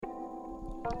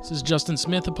This is Justin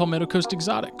Smith of Palmetto Coast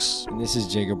Exotics. And this is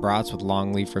Jacob Bratz with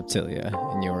Longleaf Reptilia,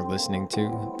 and you're listening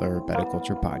to the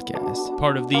Herpeticulture Podcast.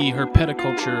 Part of the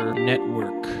Herpeticulture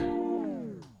Network.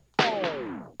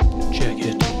 Check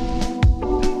it.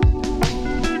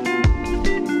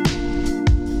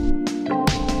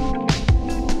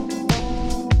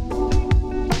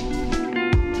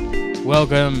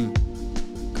 Welcome.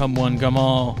 Come one, come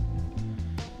all.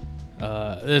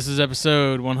 This is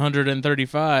episode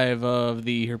 135 of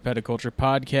the Herpeticulture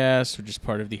Podcast, which is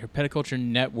part of the Herpeticulture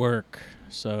Network.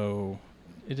 So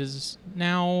it has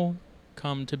now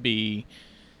come to be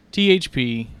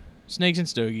THP, Snakes and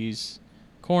Stogies,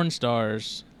 Corn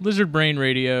Stars, Lizard Brain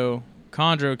Radio,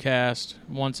 Chondrocast,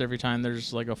 once every time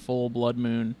there's like a full blood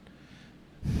moon.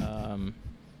 I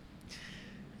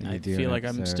feel like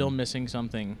I'm still missing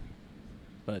something,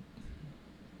 but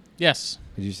yes.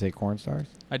 Did you say Corn Stars?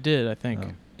 I did, I think.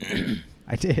 Oh.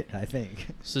 I did, I think.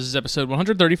 So this is episode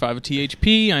 135 of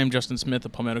THP. I am Justin Smith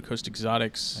of Palmetto Coast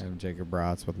Exotics. I'm Jacob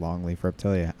Bratz with Longleaf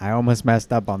Reptilia. I almost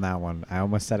messed up on that one. I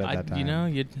almost said it that time. You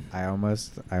know, I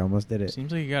almost did it.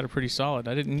 Seems like you got it pretty solid.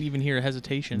 I didn't even hear a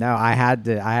hesitation. No, I had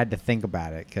to think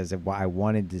about it because I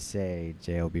wanted to say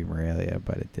JLB Morelia,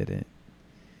 but it didn't.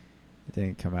 It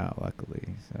didn't come out, luckily.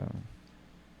 So,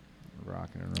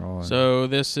 rocking and rolling. So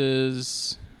this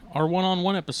is our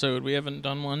one-on-one episode. We haven't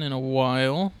done one in a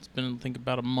while. It's been, I think,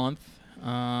 about a month.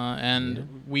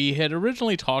 We had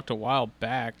originally talked a while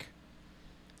back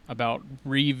about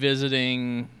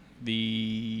revisiting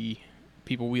the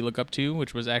people we look up to,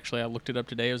 which was actually, I looked it up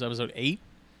today. It was episode 8.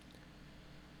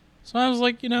 So I was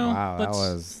like, wow, that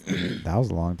was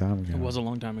a long time ago. It was a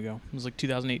long time ago. It was like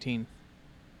 2018.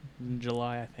 In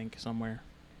July, I think, somewhere.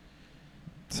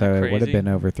 So it would have been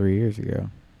over 3 years ago.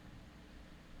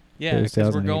 Yeah,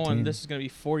 because we're going, this is going to be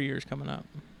 4 years coming up,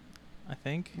 I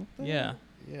think. Yeah.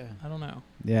 Yeah. I don't know.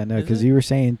 Yeah, no, because you were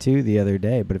saying 2 the other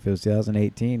day, but if it was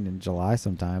 2018 in July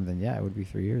sometime, then yeah, it would be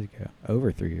 3 years ago.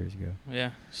 Over 3 years ago. Yeah.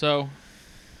 So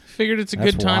figured it's a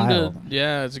good time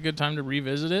it's a good time to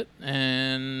revisit it.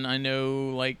 And I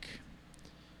know, like,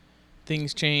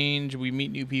 things change. We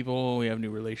meet new people. We have new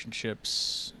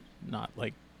relationships. Not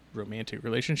like romantic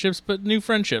relationships, but new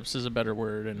friendships is a better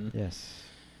word. And yes.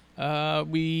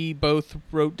 We both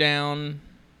wrote down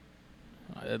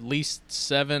at least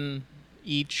 7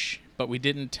 each, but we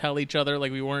didn't tell each other.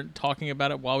 Like, we weren't talking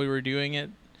about it while we were doing it.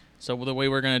 So the way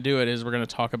we're going to do it is we're going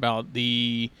to talk about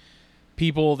the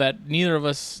people that neither of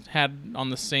us had on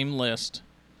the same list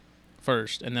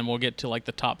first, and then we'll get to like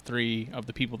the top 3 of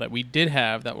the people that we did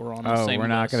have that were on the same list. Oh, we're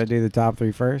not going to do the top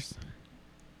 3 first?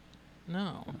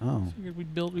 No. Oh.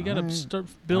 We got to start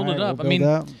build it up. We'll build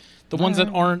up. The ones that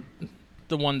aren't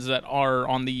the ones that are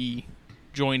on the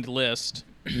joined list.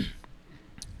 It's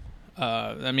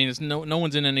no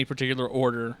one's in any particular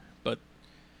order, but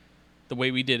the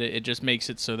way we did it, it just makes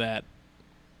it so that,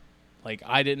 like,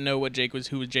 I didn't know who Jake was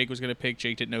going to pick.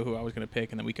 Jake didn't know who I was going to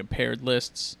pick, and then we compared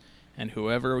lists, and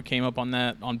whoever came up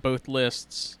on both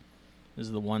lists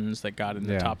is the ones that got in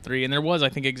the top 3, and there was, I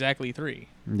think, exactly 3.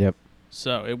 Yep.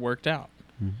 So it worked out.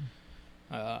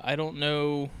 Mm-hmm. I don't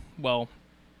know. Well,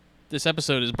 this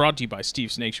episode is brought to you by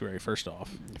Steve Snaketuary, first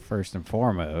off. First and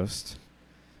foremost.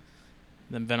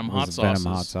 Then Venom Hot Sauces.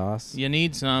 Venom Hot Sauce. You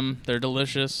need some. They're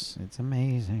delicious. It's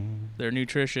amazing. They're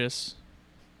nutritious.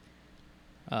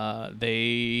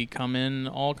 They come in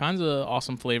all kinds of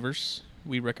awesome flavors.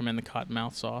 We recommend the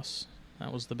Cottonmouth sauce.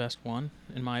 That was the best one,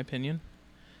 in my opinion.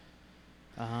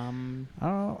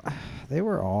 They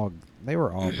were all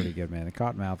pretty good, man. The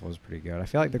Cottonmouth was pretty good. I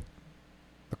feel like the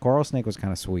Coral Snake was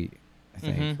kind of sweet. I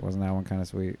think wasn't that one kind of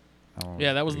sweet?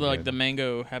 Yeah, that was the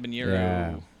mango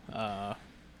habanero. Yeah.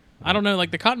 I don't know. Like,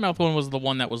 the Cottonmouth one was the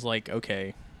one that was like,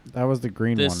 okay. That was the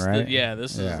green one, right?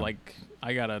 This is like,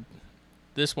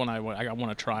 this one I want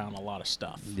to try on a lot of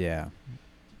stuff. Yeah.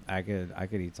 I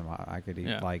could eat some. I could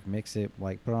eat like mix it,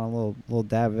 like put on a little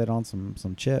dab of it on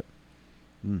some chip.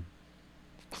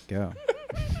 Go.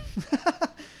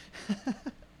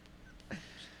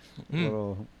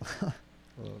 little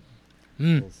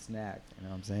snack. You know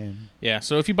what I'm saying? Yeah.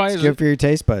 So if you buy it's good for your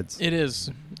taste buds. It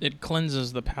is. It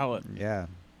cleanses the palate. Yeah.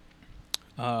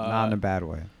 Not in a bad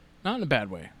way. Not in a bad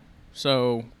way.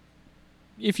 So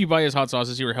if you buy his hot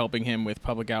sauces, you are helping him with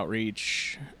public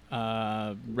outreach,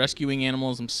 rescuing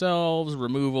animals themselves,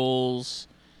 removals.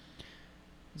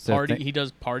 So he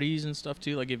does parties and stuff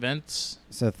too, like events.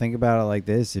 So think about it like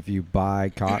this: if you buy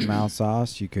cottonmouth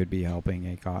sauce, you could be helping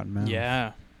a cottonmouth.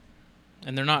 Yeah,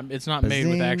 and they're not. It's not made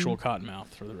with actual cottonmouth,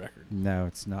 for the record. No,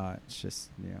 it's not. It's just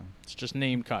It's just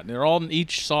named cotton.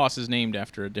 Each sauce is named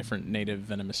after a different native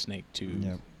venomous snake too.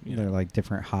 Yep. They're like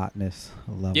different hotness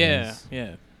levels. Yeah,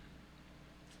 yeah.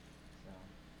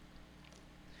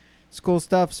 It's cool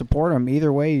stuff. Support him.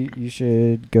 Either way, you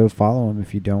should go follow him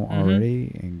if you don't Mhm.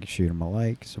 already, and shoot him a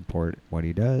like. Support what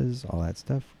he does, all that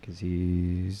stuff, because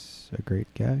he's a great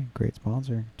guy, great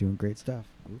sponsor, doing great stuff.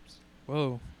 Oops.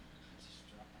 Whoa.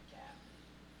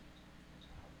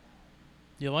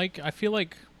 I feel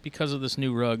like because of this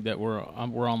new rug that we're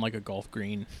on like a golf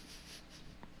green.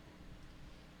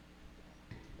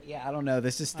 Yeah, I don't know.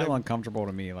 This is still uncomfortable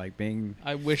to me. Like being.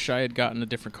 I wish I had gotten a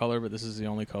different color, but this is the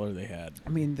only color they had. I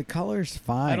mean, the color's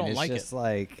fine. I don't it's like just it.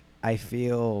 like I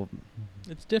feel.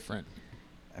 It's different.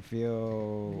 I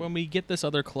feel. When we get this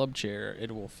other club chair,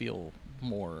 it will feel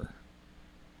more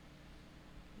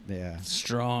Yeah.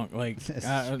 strong. Like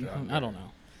I don't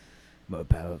know. More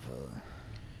powerful.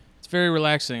 It's very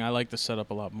relaxing. I like the setup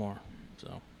a lot more.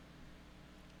 So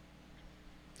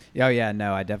Oh yeah,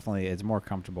 no, I definitely. It's more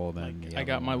comfortable than. like, the I other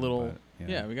got my one, little but,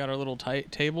 yeah. We got our little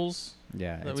tables.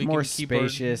 Yeah, that it's we more can keep our-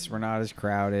 spacious. We're not as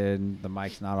crowded. The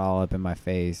mic's not all up in my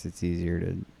face. It's easier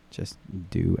to just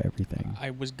do everything.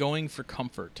 I was going for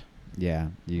comfort. Yeah,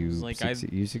 you was like,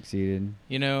 you succeeded.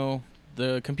 You know,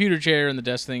 the computer chair and the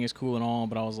desk thing is cool and all,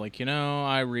 but I was like,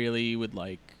 I really would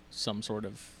like some sort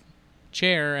of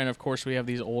chair. And of course, we have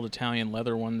these old Italian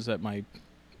leather ones that my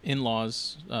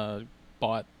in-laws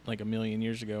bought like a million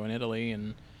years ago in Italy,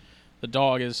 and the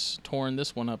dog has torn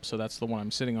this one up, so that's the one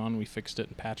I'm sitting on. We fixed it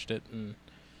and patched it, and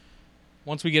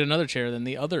once we get another chair, then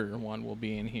the other one will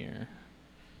be in here.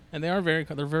 And they're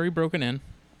very broken in,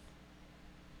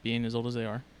 being as old as they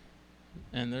are,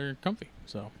 and they're comfy.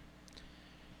 So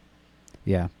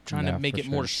Yeah, trying no, to make for it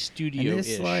more sure.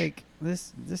 studio-ish. And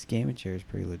this gaming chair is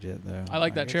pretty legit though. I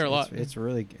like that chair a lot. It's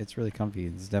really comfy.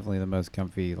 It's definitely the most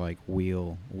comfy like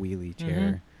wheelie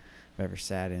chair I've ever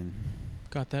sat in.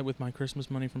 Got that with my Christmas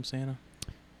money from Santa.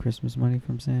 Christmas money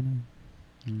from Santa.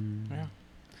 Yeah.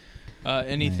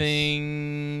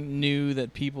 Anything new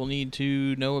that people need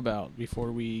to know about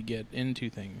before we get into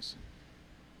things?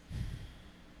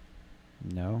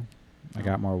 No, I No.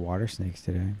 got more water snakes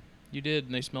today. You did,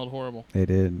 and they smelled horrible. They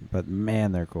did, but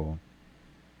man, they're cool.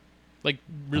 Like,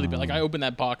 really bad. Like, I opened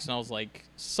that box, and I was like,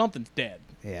 something's dead.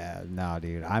 Yeah, no,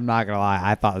 dude. I'm not gonna lie.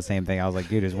 I thought the same thing. I was like,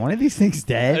 dude, is one of these things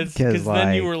dead? Because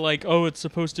then you were like, oh, it's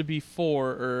supposed to be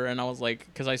 4. And I was like,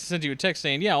 because I sent you a text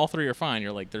saying, yeah, all 3 are fine.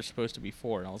 You're like, they're supposed to be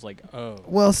 4. And I was like, oh.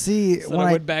 well, see, So when I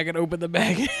I went back and opened the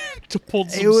bag to pull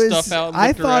some it was, stuff out. And I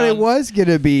looked thought it around. was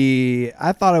gonna be.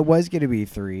 I thought it was gonna be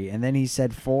 3, and then he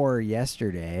said 4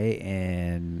 yesterday,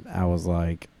 and I was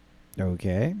like,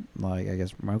 okay, like I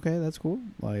guess okay, that's cool.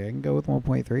 Like I can go with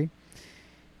 1.3,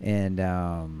 and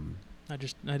I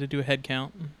had to do a head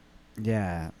count.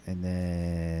 yeah, and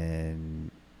then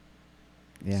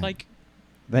yeah. It's like,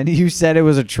 Then you said it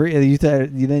was a tree.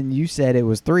 Then you said it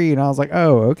was 3, and I was like,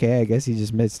 "Oh, okay. I guess he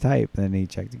just mistyped." Then he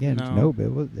checked again. No. Nope,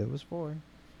 it was 4.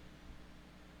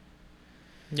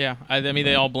 yeah. I mean,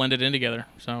 they all blended in together,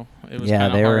 so it was Yeah,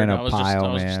 kind of they hard. were in a I was pile,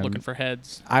 I was just man. looking for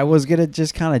heads. I was gonna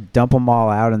just kind of dump them all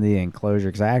out in the enclosure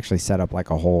because I actually set up like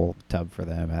a whole tub for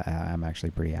them. I'm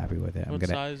actually pretty happy with it. What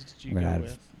size did you I'm gonna go add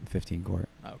with? 15 quart.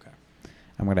 Oh, okay.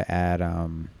 I'm gonna add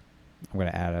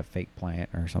a fake plant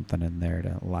or something in there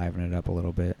to liven it up a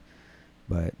little bit.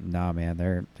 But nah, man,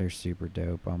 they're super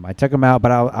dope. I took them out,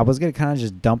 but I was gonna kind of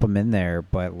just dump them in there,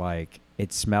 but like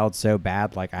it smelled so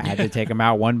bad, like I had to take them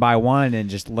out one by one and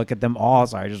just look at them all.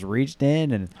 So I just reached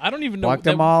in and I don't even know. plucked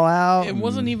them all out. It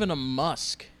wasn't and even a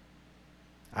musk.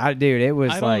 dude, it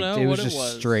was I don't like know it what was it just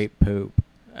was. straight poop.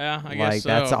 Yeah, I Like guess so.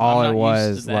 that's I'm all not it used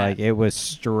was. to Like that. it was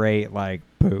straight like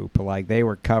poop. Like they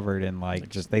were covered in like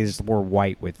they just were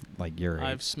white with like urine.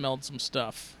 I've smelled some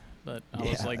stuff, but I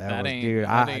was like, that that was- ain't. dude.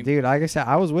 that ain't. Dude, like I said,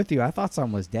 I was with you. I thought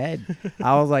something was dead.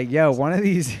 I was like, yo, one of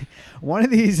these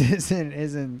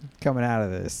isn't coming out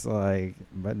of this. Like,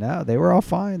 but no, they were all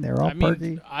fine. They were all I mean,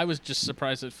 perky. I was just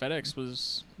surprised that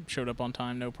FedEx showed up on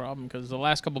time, no problem. Because the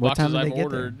last couple What time boxes did I've they get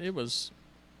there? ordered, it was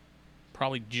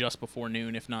probably just before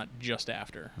noon, if not just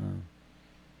after. Oh.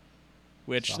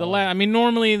 Which Solid. I mean,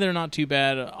 normally they're not too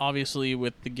bad. Obviously,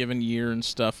 with the given year and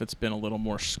stuff, it's been a little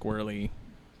more squirrely.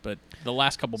 But the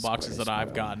last couple boxes that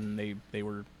I've gotten, they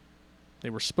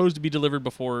were supposed to be delivered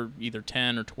before either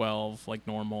 10 or 12, like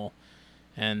normal,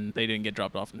 and they didn't get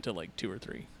dropped off until like 2 or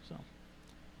 3. So,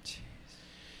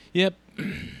 yep. Yeah,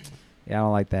 I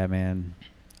don't like that, man.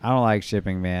 I don't like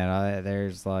shipping, man.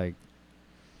 There's like,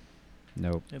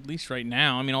 nope. At least right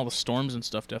now, I mean, all the storms and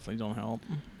stuff definitely don't help.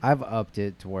 I've upped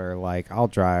it to where like I'll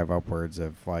drive upwards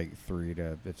of like 3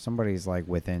 to if somebody's like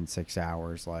within 6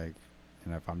 hours, like,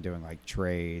 and if I'm doing like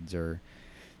trades or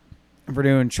if we're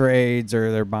doing trades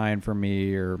or they're buying from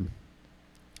me or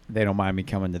they don't mind me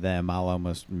coming to them, I'll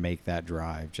almost make that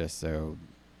drive just so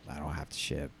I don't have to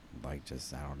ship. like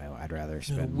just I don't know. I'd rather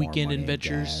spend weekend more money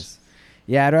adventures. in gas.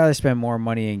 Yeah, I'd rather spend more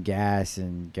money in gas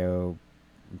and go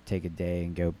take a day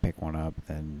and go pick one up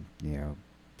than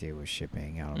deal with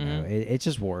shipping. I don't know. It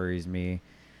just worries me.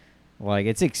 Like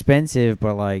it's expensive,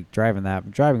 but like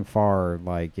driving far,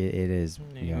 like it is.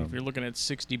 If you're looking at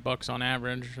 $60 on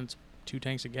average, it's 2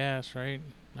 tanks of gas, right?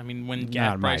 I mean, when Not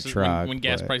gas in my prices truck, when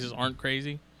gas but- prices aren't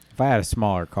crazy, If I had a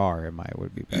smaller car, it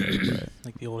would be better. But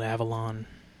like the old Avalon,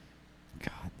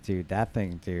 God, dude, that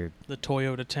thing, dude, the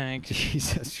Toyota tank,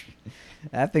 Jesus,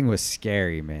 that thing was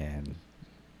scary, man.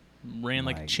 ran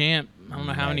like a Like, champ. I don't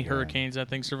know how many mega. hurricanes that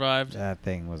thing survived. That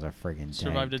thing was a friggin'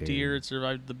 Survived tank, a deer. dude. It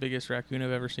survived the biggest raccoon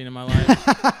I've ever seen in my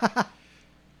life,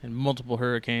 and multiple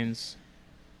hurricanes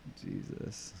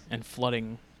Jesus. and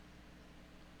flooding,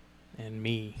 and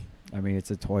me. I mean,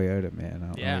 it's a Toyota, man. I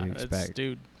don't know Yeah, what you it's, expect.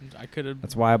 dude. I could have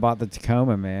That's why I bought the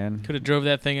Tacoma, man. drove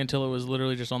that thing until it was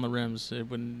literally just on the rims. It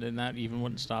wouldn't, and that even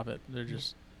wouldn't stop it.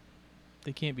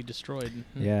 They can't be destroyed.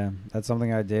 Yeah, that's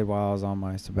something I did while I was on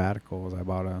my sabbatical. Was I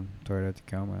bought a Toyota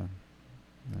Tacoma.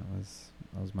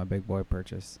 That was my big boy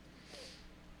purchase.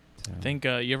 So, I think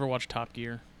you ever watch Top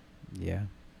Gear? Yeah.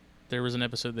 There was an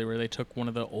episode there where they took one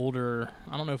of the older,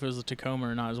 I don't know if it was the Tacoma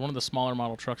or not. It was one of the smaller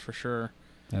model trucks for sure.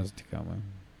 That was Tacoma.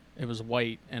 It was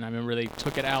white, and I remember they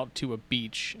took it out to a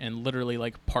beach and literally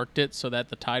like parked it so that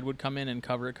the tide would come in and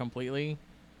cover it completely.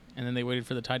 And then they waited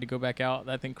for the tide to go back out.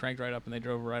 That thing cranked right up, and they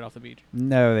drove right off the beach.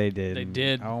 No, they did. They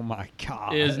did. Oh my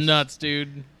god. It is nuts,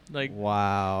 dude. Like,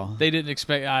 wow. they didn't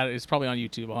expect. It's probably on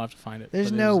YouTube. I'll have to find it.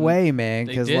 There's But it no was- way, man.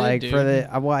 they Because did, like for dude.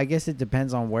 the well, I guess it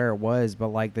depends on where it was, but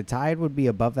like the tide would be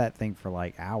above that thing for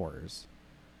like hours.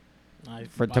 I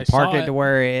To saw park it to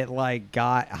where it like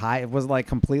got high, it was like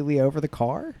completely over the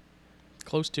car.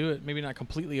 close to it. Maybe not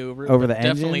completely over it. Over but the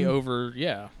definitely engine? over.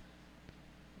 Yeah.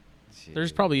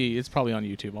 It's probably on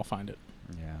YouTube. I'll find it.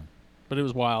 Yeah. But it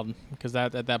was wild because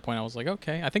at that point I was like,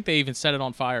 okay. I think they even set it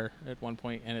on fire at one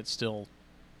point, and it's still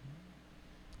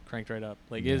cranked right up.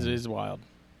 Like it Yeah. is wild.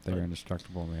 They're But-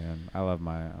 indestructible, man. I love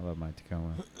my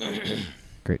Tacoma.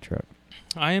 Great truck.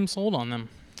 I am sold on them.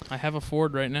 I have a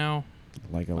Ford right now.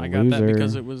 Like a I loser. got that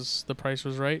because the price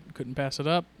was right. Couldn't pass it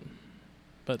up.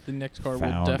 But the next car will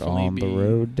Found definitely on be. the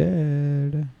road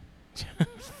dead.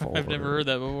 I've never heard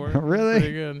that before. Really?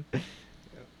 Pretty good.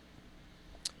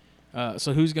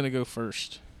 So who's gonna go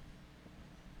first?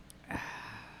 I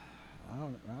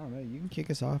don't know. You can kick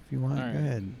us off if you want. All right. Go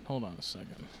ahead. Hold on a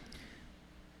second.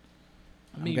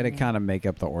 I'm gonna kind of make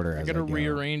up the order I as I gotta go.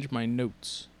 rearrange my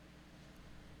notes.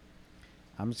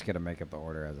 I'm just gonna make up the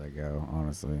order as I go.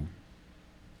 Honestly.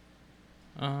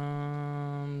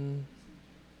 I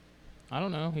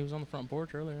don't know. He was on the front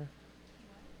porch earlier.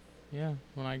 Yeah,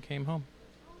 when I came home.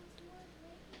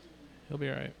 He'll be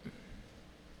all right.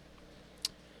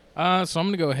 So I'm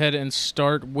going to go ahead and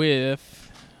start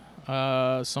with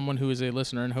someone who is a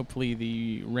listener, and hopefully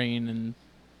the rain and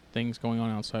things going on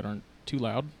outside aren't too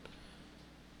loud.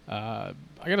 I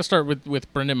got to start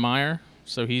with Brendan Meyer.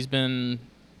 So he's been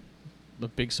a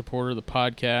big supporter of the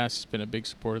podcast. He's been a big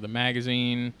supporter of the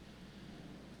magazine.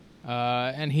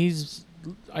 And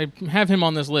I have him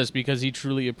on this list because he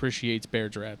truly appreciates Bear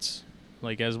Rats.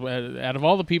 Like out of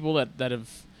all the people that have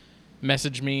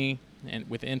messaged me and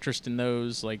with interest in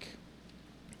those, like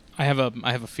I have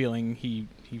a feeling he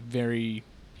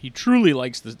truly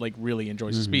likes this, like really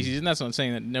enjoys the species, and that's not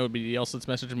saying that nobody else that's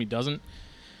messaged me doesn't.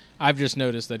 I've just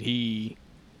noticed that he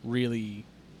really.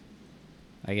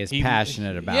 I guess He-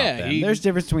 passionate about yeah, them. he- There's a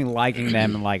difference between liking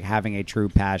them and like having a true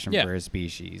passion Yeah. for a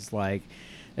species. Like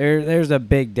there's a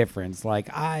big difference. Like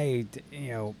I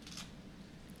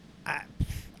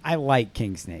like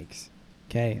king snakes.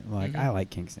 Okay? Like I like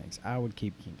king snakes. I would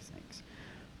keep king snakes.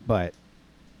 But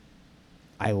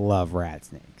I love rat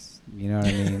snakes. You know what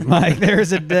I mean? Like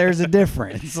there's a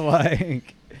difference.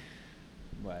 Like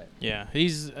but Yeah,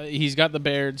 he's got the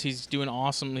Bairds. He's doing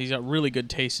awesome. He's got really good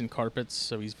taste in carpets,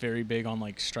 so he's very big on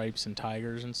like stripes and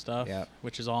tigers and stuff, Yep.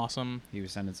 which is awesome. he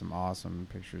was sending some awesome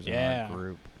pictures Yeah. in our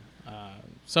group.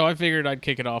 So I figured I'd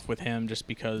kick it off with him just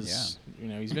because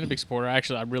he's been a big supporter.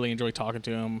 Actually, I really enjoy talking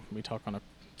to him. We talk on a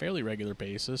fairly regular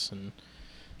basis, and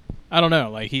I don't know,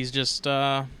 like he's just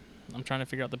I'm trying to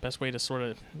figure out the best way to sort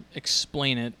of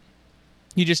explain it.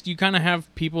 You kind of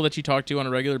have people that you talk to on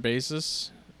a regular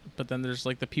basis, but then there's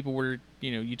like the people where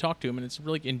you talk to them and it's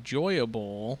really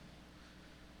enjoyable.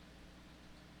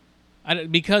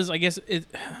 Because I guess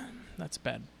that's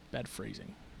bad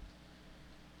phrasing.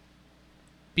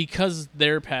 Because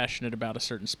they're passionate about a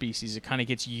certain species, it kind of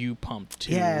gets you pumped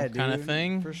too, kind of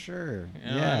thing. for sure.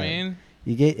 You know what I mean?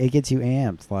 It gets you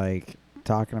amped. Like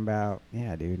talking about,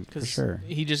 yeah, dude, for 'Cause sure.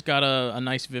 he just got a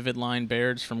nice Vivid Line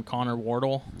Bears from Connor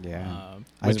Wardle. Yeah.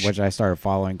 Which Which I started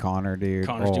following Connor, dude.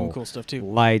 Connor's doing cool stuff too.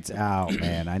 Lights out,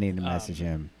 man. I need to message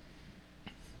him.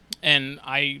 And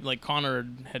Connor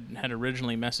had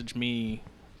originally messaged me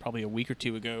probably a week or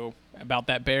two ago about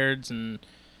that Baird's and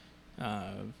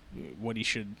what he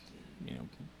should,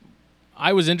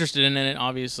 I was interested in it.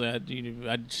 Obviously, I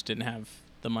just didn't have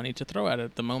the money to throw at it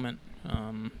at the moment.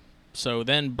 So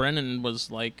then Brennan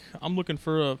was like, "I'm looking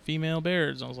for a female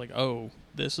Baird's." I was like, "Oh,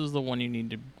 this is the one you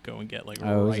need to go and get." Oh, right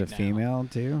it was a now. female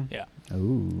too? Yeah.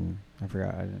 Ooh, I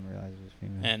forgot. I didn't realize it was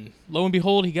female. And lo and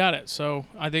behold, he got it. So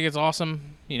I think it's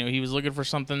awesome. He was looking for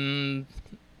something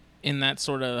in that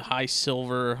sort of high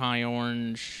silver, high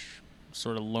orange,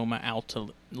 sort of Loma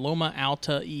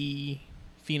Alta-y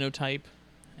phenotype,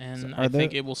 and So I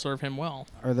think it will serve him well.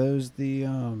 Are those the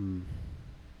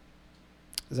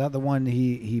Is that the one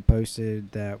he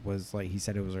posted that was like he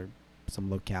said it was some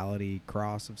locality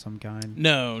cross of some kind?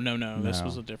 No. This No.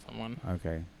 was a different one.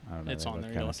 Okay, I don't know. It's They on look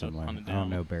there. kinda You'll have to similar. hunt it I don't down.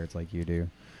 know Beards like you do,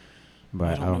 but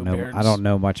I I don't don't know know. I Beards. don't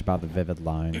know much about the Vivid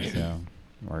Line, so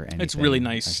or anything. It's really I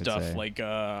nice should stuff. say.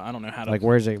 I don't know how to. Like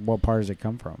where's it? What part does it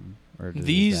come from? Or is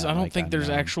These, that, I don't like, think there's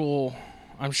unknown? actual.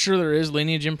 I'm sure there is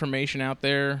lineage information out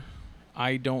there.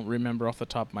 I don't remember off the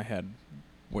top of my head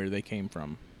where they came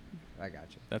from. I got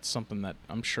you. That's something that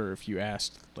I'm sure if you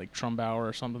asked like Trumbauer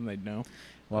or something, they'd know.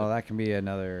 Well, that can be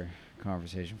another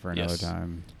conversation for another Yes.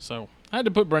 time. So I had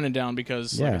to put Brennan down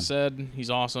because, like Yeah. I said, he's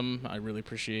awesome. I really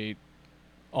appreciate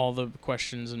all the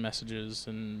questions and messages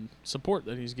and support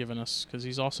that he's given us because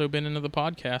he's also been into the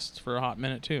podcast for a hot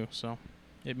minute too. So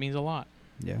it means a lot,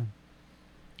 Yeah.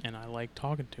 and I like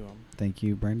talking to him. Thank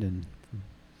you, Brendan,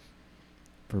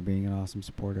 for being an awesome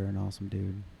supporter and awesome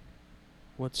dude.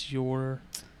 What are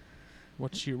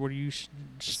you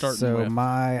starting So with?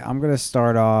 I'm gonna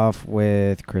start off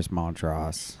with Chris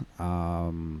Montross.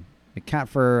 It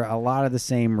for a lot of the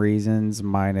same reasons,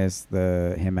 minus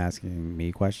him asking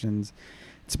me questions.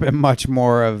 It's been much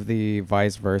more of the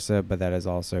vice versa, but that is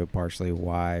also partially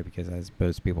why, because as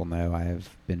most people know, I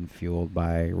have been fueled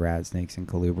by rat snakes and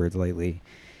colubrids lately.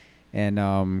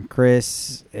 And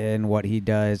Chris and what he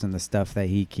does and the stuff that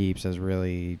he keeps has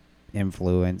really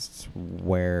influenced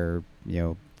where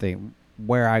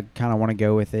I kind of want to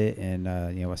go with it, and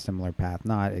a similar path.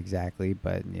 Not exactly,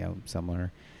 but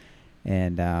similar.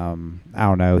 And I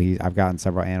don't know. I've gotten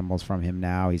several animals from him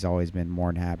now. He's always been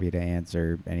more than happy to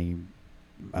answer any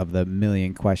of the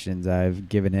million questions I've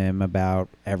given him about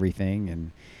everything.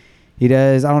 And he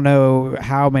does. I don't know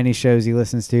how many shows he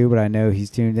listens to, but I know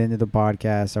he's tuned into the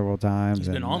podcast several times. He's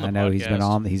been and on the I know podcast.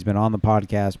 he's been on the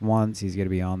podcast once. He's going to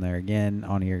be on here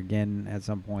again at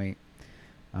some point.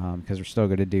 Because we're still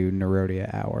going to do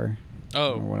Nerodia Hour.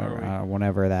 Oh, or whenever,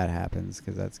 whenever that happens,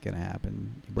 because that's going to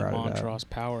happen. You the brought it up. Montross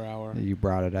Power Hour. You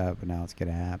brought it up, and now it's going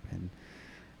to happen.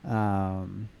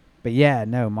 But yeah,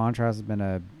 no, Montross has been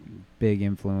a big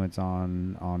influence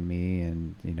on me,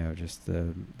 and just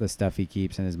the stuff he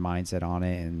keeps and his mindset on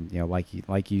it, and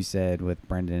like you said with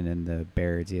Brendan and the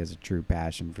Beards, he has a true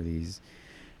passion for these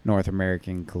North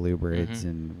American colubrids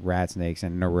and rat snakes,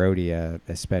 and Nerodia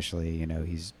especially.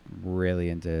 He's really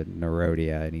into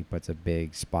Nerodia, and he puts a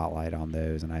big spotlight on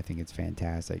those, and I think it's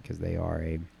fantastic because they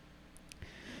are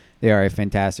a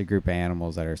fantastic group of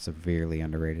animals that are severely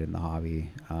underrated in the hobby.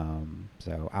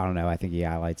 So I don't know. I think he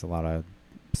highlights a lot of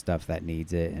stuff that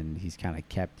needs it, and he's kind of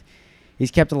kept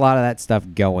a lot of that stuff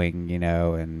going,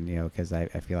 and because I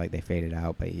feel like they faded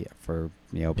out, but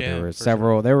there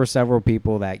were several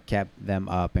people that kept them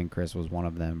up, and Chris was one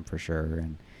of them for sure.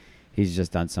 And he's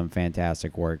just done some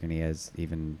fantastic work, and he has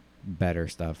even better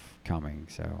stuff coming.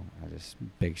 So I just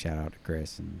big shout out to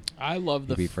Chris, and I love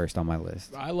he'll be first on my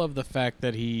list. I love the fact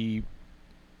that he.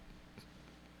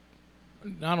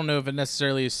 I don't know if it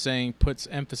necessarily is saying puts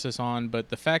emphasis on, but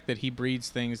the fact that he breeds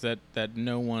things that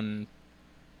no one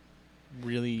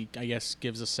really, I guess,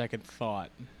 gives a second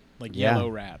thought, like yellow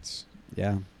rats.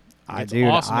 Yeah. It's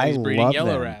awesome that he's breeding love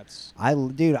yellow them. rats. I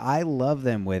love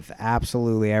them with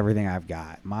absolutely everything I've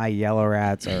got. My yellow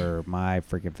rats are my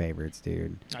freaking favorites,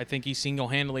 dude. I think he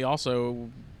single-handedly also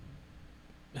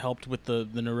helped with the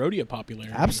Nerodia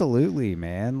popularity. Absolutely,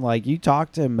 man. Like, you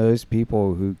talk to most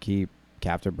people who keep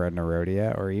captive bred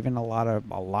Nerodia, or even a lot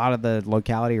of the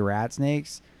locality rat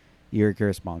snakes, you're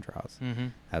Chris Montross. Mm-hmm.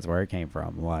 That's where it came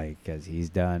from. Like, because he's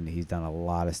done a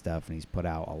lot of stuff, and he's put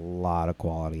out a lot of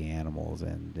quality animals,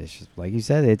 and it's just like you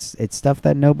said, it's stuff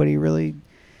that nobody really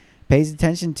pays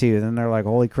attention to. And then they're like,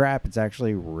 holy crap, it's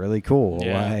actually really cool.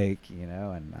 Yeah. Like,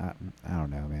 and I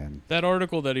don't know, man. That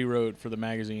article that he wrote for the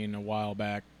magazine a while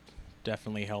back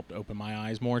definitely helped open my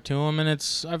eyes more to them.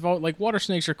 And like, water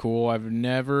snakes are cool. I've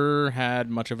never had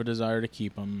much of a desire to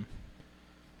keep them.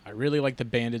 I really like the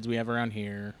bandeds we have around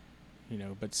here,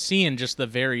 but seeing just the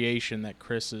variation that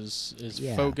Chris is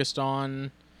focused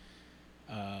on,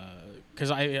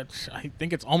 because I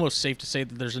think it's almost safe to say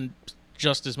that there's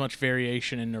just as much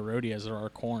variation in Nerodia as there are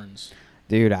corns.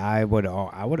 Dude, I would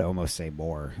almost say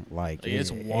more. Like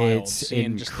it's wild. It's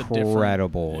seeing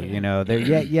incredible. Just There.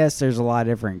 Yes, there's a lot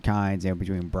of different kinds.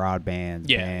 between broadbands,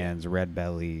 bands, red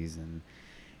bellies, and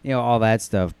all that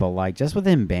stuff. But like just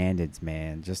within bandits,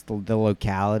 man, just the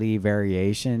locality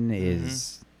variation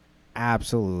is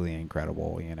absolutely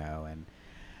incredible. And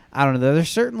I don't know. They're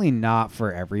certainly not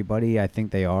for everybody. I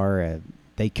think they are.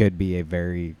 They could be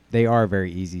they are a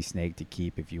very easy snake to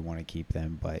keep if you want to keep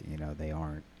them, but they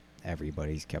aren't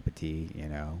everybody's cup of tea,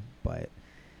 but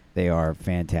they are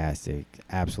fantastic,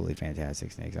 absolutely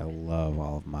fantastic snakes. I love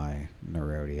all of my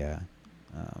Nerodia.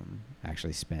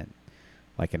 Actually spent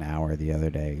like an hour the other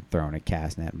day throwing a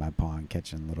cast net in my pond,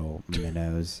 catching little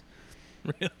minnows.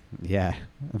 Really? Yeah,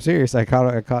 I'm serious. I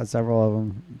caught several of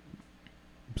them,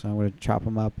 so I'm gonna chop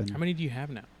them up. And how many do you have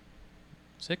now?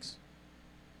 6?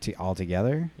 All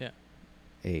together? Yeah.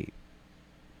 8.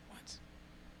 What?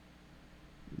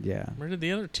 Yeah. Where did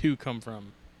the other 2 come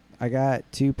from? I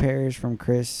got 2 pairs from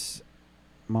Chris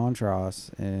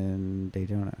Montross in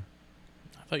Daytona.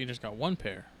 I thought you just got 1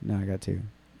 pair. No, I got 2.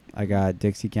 I got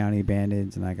Dixie County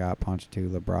Bandits and I got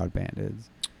Ponchatoula Broad Bandits.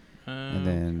 And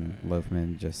then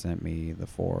Loafman just sent me the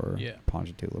 4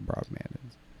 Ponchatoula Broad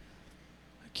Bandits.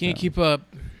 I can't keep up.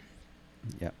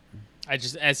 Yep. I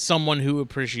just, as someone who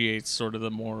appreciates sort of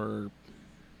the more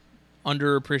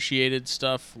underappreciated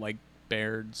stuff like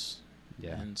Bairds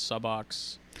and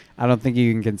Subocs. I don't think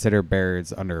you can consider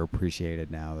Bairds underappreciated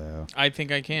now, though. I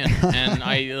think I can. And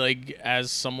I, like,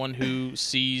 as someone who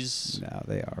sees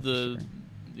they are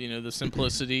the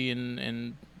simplicity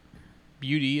and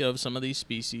beauty of some of these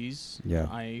species,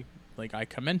 I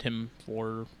commend him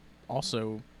for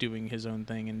also doing his own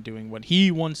thing and doing what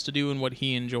he wants to do and what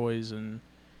he enjoys and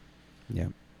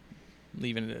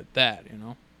leaving it at that,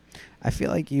 I feel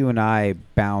like you and I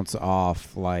bounce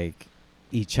off like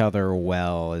each other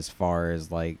well as far as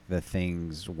like the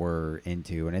things we're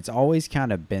into, and it's always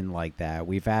kind of been like that.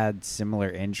 We've had similar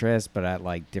interests but at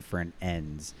like different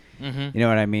ends. You know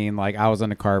what I mean? Like I was on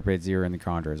the carpets, you're in the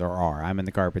chondros, or I'm in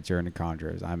the carpets, you're in the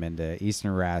chondros. I'm into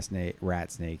eastern rat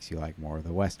snakes, you like more of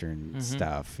the western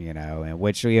stuff, and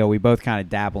which we both kind of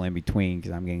dabble in between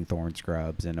because I'm getting thorn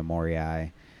scrubs and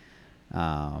amorii.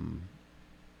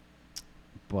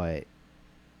 But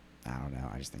I don't know.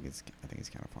 I think it's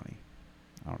kind of funny.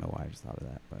 I don't know why I just thought of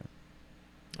that, but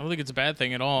I don't think it's a bad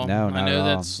thing at all. No, not I know at all.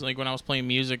 that's like when I was playing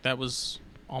music, that was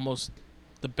almost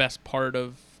the best part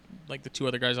of like the 2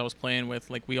 other guys I was playing with.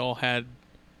 Like we all had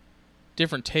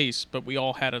different tastes, but we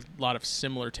all had a lot of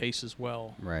similar tastes as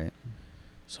well. Right.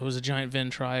 So it was a giant Venn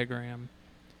triagram.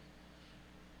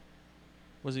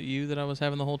 Was it you that I was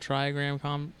having the whole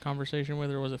triagram conversation with,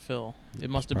 or was it Phil? It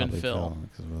must have been Phil.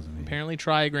 'Cause it wasn't me. Apparently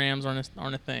triagrams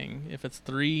aren't a thing. If it's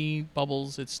 3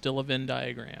 bubbles, it's still a Venn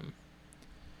diagram.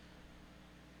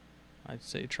 I'd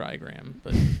say trigram,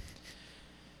 but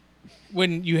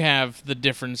when you have the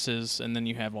differences and then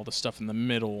you have all the stuff in the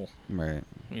middle, right?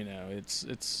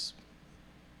 It's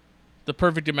the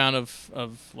perfect amount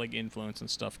of like influence and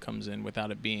stuff comes in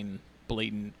without it being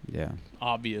blatant,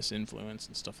 obvious influence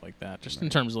and stuff like that. Just in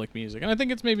terms of like music, and I think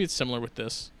it's similar with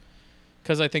this,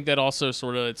 because I think that also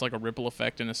sort of it's like a ripple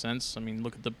effect in a sense. I mean,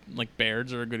 look at the like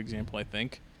Bairds are a good example. I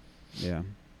think. Yeah.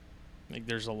 Like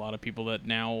there's a lot of people that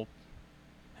now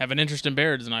have an interest in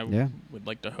Bairds, and I would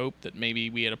like to hope that maybe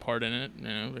we had a part in it.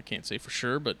 I can't say for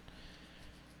sure, but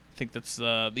I think that's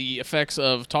the effects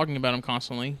of talking about them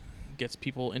constantly gets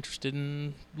people interested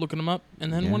in looking them up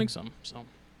and then wanting some. So.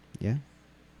 Yeah.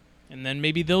 And then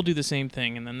maybe they'll do the same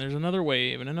thing, and then there's another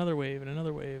wave and another wave and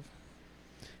another wave.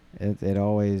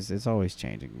 It's always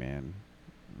changing, man.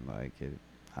 Like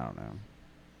I don't know.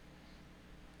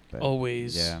 But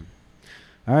always. Yeah.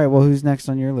 All right. Well, who's next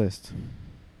on your list?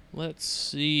 Let's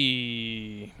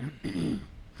see.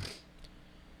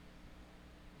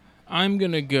 I'm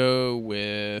gonna go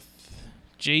with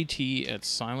JT at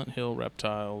Silent Hill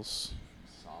Reptiles.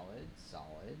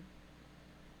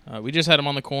 We just had him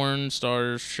on the Corn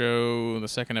Stars show, the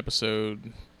 2nd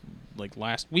episode, like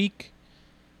last week.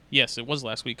 Yes, it was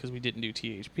last week because we didn't do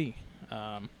THP.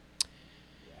 Yeah,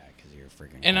 because you're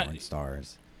freaking Corn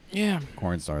Stars. Yeah.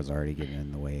 Corn Stars already getting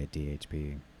in the way at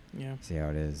THP. Yeah. See how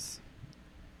it is.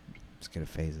 Just going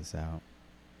to phase us out.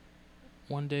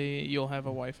 One day you'll have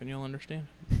a wife and you'll understand.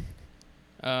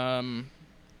 I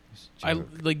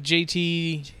like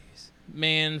JT. Jeez.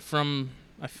 man, from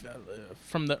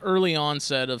the early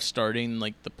onset of starting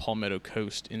like the Palmetto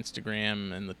Coast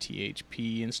Instagram and the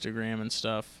THP Instagram and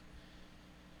stuff,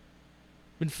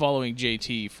 been following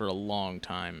JT for a long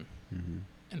time,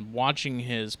 and watching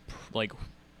his like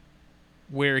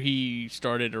where he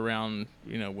started around,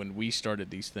 when we started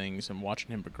these things, and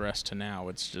watching him progress to now,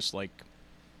 it's just like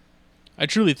I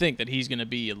truly think that he's going to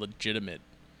be a legitimate,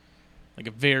 like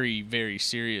a very, very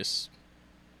serious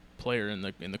player in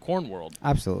the corn world.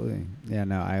 Absolutely. Yeah,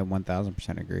 no, I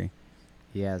 1000% agree.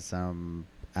 He has some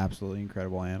absolutely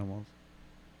incredible animals.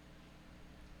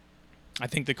 I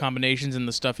think the combinations and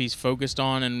the stuff he's focused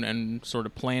on and sort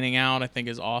of planning out, I think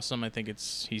is awesome. I think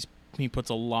he puts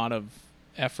a lot of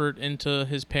effort into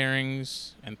his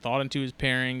pairings and thought into his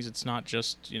pairings. It's not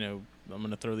just, I'm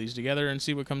going to throw these together and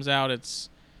see what comes out. It's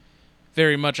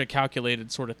very much a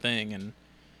calculated sort of thing, and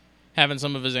having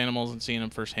some of his animals and seeing them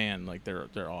firsthand, like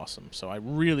they're awesome. So I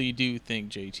really do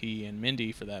think JT and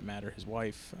Mindy, for that matter, his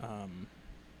wife,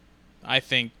 I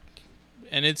think,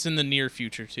 and it's in the near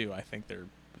future too, I think they're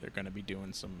going to be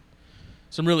doing some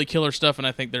really killer stuff, and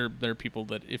I think they're people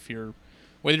that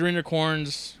whether you're into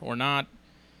corns or not,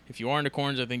 if you are into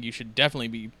corns, I think you should definitely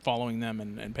be following them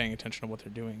and paying attention to what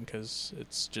they're doing, because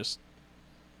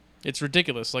it's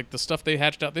ridiculous. Like, the stuff they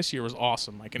hatched out this year was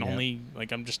awesome.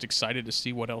 I'm just excited to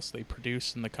see what else they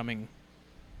produce in the coming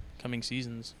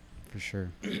seasons. For sure.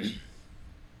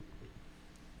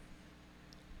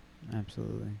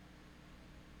 Absolutely.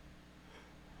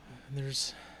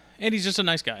 And he's just a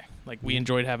nice guy. Like, we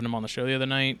enjoyed having him on the show the other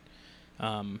night.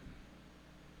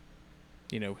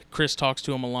 Chris talks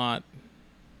to him a lot.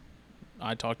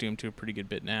 I talk to him to a pretty good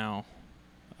bit now.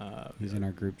 He's in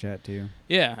our group chat too.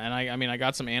 Yeah, and I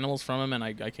got some animals from him, and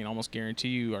I can almost guarantee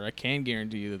you, or I can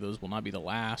guarantee you, that those will not be the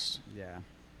last. Yeah.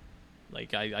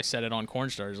 Like, I said it on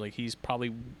Cornstars, like, he's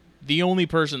probably the only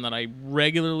person that I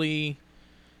regularly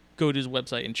go to his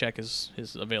website and check his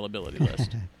availability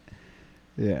list.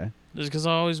 Yeah. Just because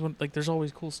I always want, like, there's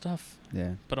always cool stuff.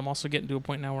 Yeah. But I'm also getting to a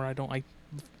point now where I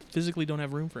physically don't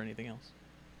have room for anything else.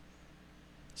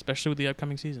 Especially with the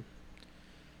upcoming season.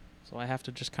 So I have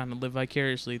to just kind of live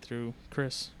vicariously through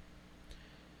Chris.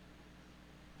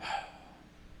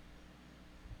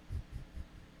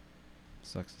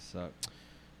 Sucks to suck.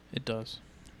 It does.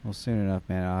 Well, soon enough,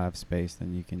 man, I'll have space,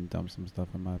 then you can dump some stuff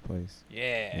in my place.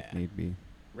 Yeah. If need be.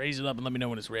 Raise it up and let me know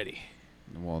when it's ready.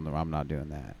 Well, no, I'm not doing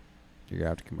that. You're going to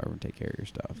have to come over and take care of your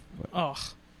stuff. Ugh.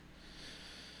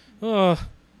 Ugh.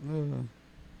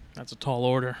 That's a tall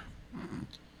order.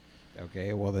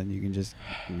 Okay, well, then you can just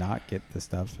not get the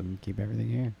stuff and keep everything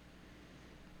here.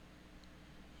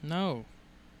 No.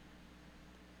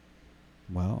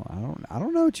 Well, I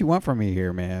don't know what you want from me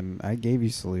here, man. I gave you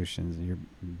solutions, and you're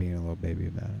being a little baby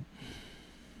about it.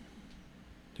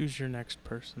 Who's your next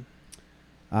person?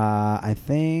 I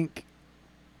think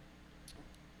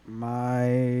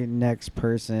my next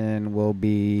person will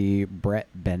be Brett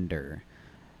Bender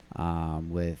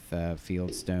with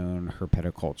Fieldstone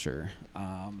Herpetoculture.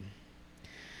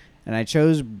 And I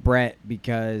chose Brett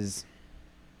because,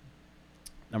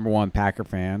 number one, Packer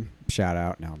fan. Shout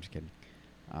out. No, I'm just kidding.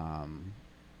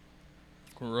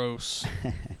 Gross.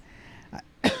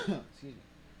 Excuse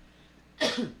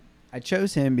me. I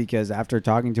chose him because after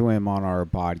talking to him on our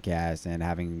podcast and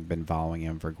having been following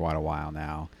him for quite a while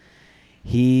now,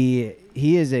 he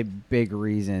is a big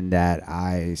reason that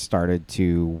I started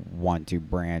to want to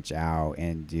branch out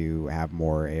and do have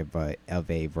more of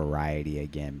a variety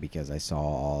again, because I saw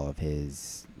all of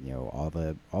his, all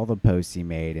the posts he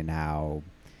made, and how,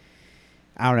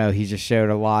 I don't know, he just showed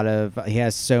he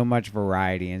has so much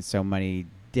variety and so many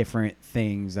different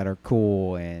things that are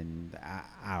cool, and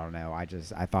I don't know, I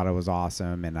thought it was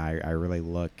awesome, and I really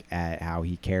look at how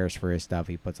he cares for his stuff.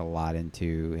 He puts a lot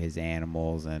into his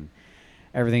animals, and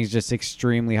everything's just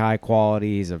extremely high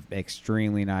quality. He's an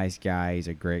extremely nice guy. He's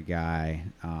a great guy,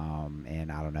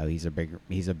 and I don't know, he's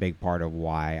a big part of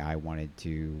why I wanted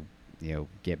to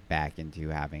get back into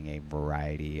having a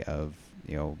variety of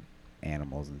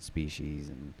animals and species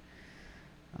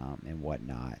and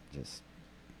whatnot. Just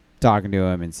talking to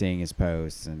him and seeing his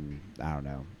posts, and I don't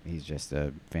know, he's just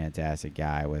a fantastic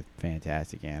guy with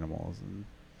fantastic animals. And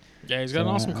yeah, he's got an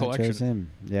awesome collection. I chose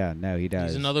him. Yeah, no, he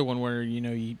does. He's another one where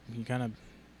you kind of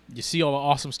see all the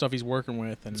awesome stuff he's working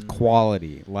with, and it's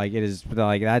quality. Like, it is,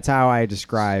 like, that's how I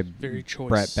describe very choice.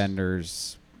 Brett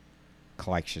Bender's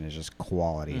collection is just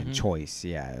quality and choice.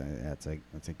 Yeah, that's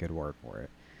a good word for it.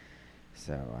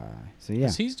 So yeah.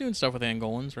 'Cause he's doing stuff with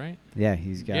Angolans, right? Yeah,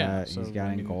 he's got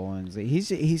Angolans.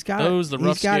 He's got those, the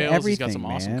rough got scales. Everything, he's got some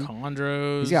awesome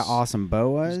chondros. He's got awesome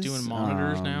boas. He's doing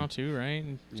monitors now too, right?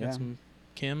 He's yeah. got some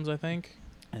Kims, I think.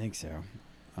 I think so.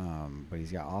 But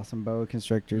he's got awesome boa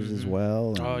constrictors as Mhm.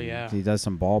 well. Oh, and yeah. he does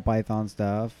some ball python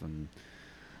stuff, and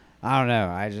I don't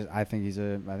know. I think he's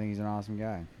an awesome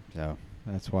guy. So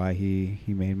that's why he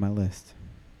made my list.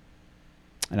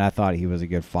 And I thought he was a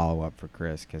good follow up for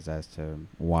Chris, because as to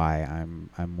why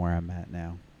I'm where I'm at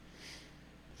now.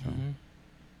 So Mhm.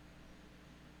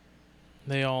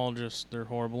 They all they're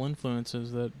horrible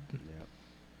influences that yep.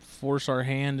 force our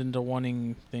hand into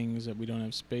wanting things that we don't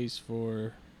have space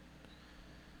for.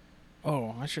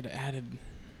 Oh, I should have added.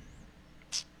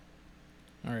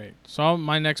 All right. So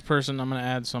my next person, I'm going to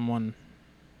add someone.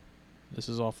 This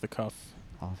is off the cuff.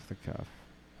 Off the cuff.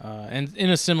 And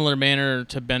in a similar manner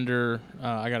to Bender,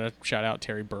 I got to shout out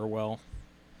Terry Burwell,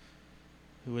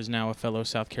 who is now a fellow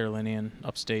South Carolinian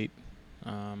upstate.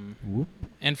 Whoop.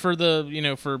 And for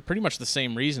for pretty much the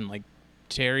same reason, like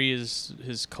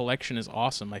his collection is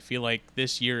awesome. I feel like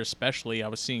this year especially, I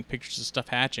was seeing pictures of stuff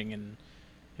hatching, and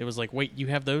it was like, wait, you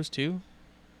have those too,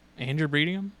 and you're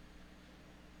breeding them?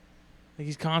 Like,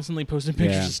 he's constantly posting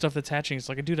pictures of stuff that's hatching. It's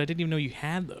like, dude, I didn't even know you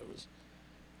had those.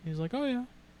 He's like, oh yeah,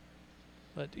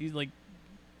 but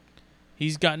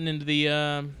he's gotten into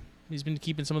the he's been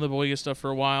keeping some of the Boyga stuff for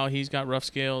a while. He's got rough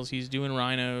scales. He's doing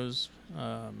rhinos,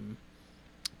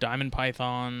 diamond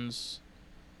pythons,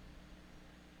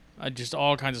 just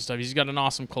all kinds of stuff. He's got an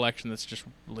awesome collection that's just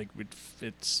like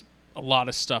it's a lot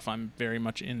of stuff I'm very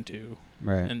much into.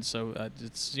 Right. And so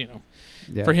it's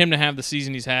Yeah. for him to have the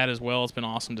season he's had as well, it's been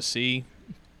awesome to see.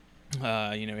 He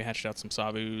hatched out some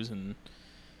sabus and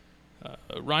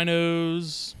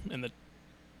rhinos and the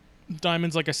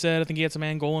diamonds. Like I said, I think he had some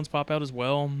Angolans pop out as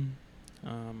well.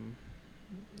 And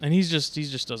he just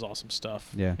does awesome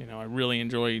stuff. Yeah. I really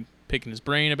enjoy picking his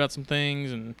brain about some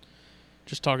things and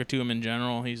just talking to him in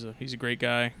general. He's a great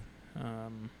guy.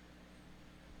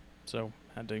 So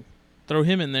had to throw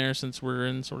him in there since we're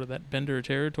in sort of that Bender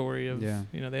territory of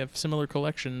they have similar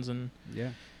collections, and Yeah.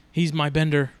 he's my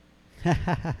Bender.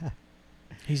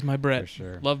 He's my Brett. For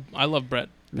sure. I love Brett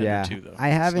Bender Yeah. too, though. I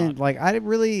haven't I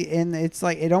really, and it's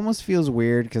like it almost feels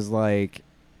weird because like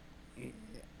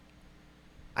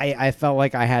I felt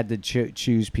like I had to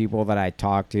choose people that I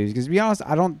talk to, because to be honest,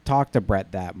 I don't talk to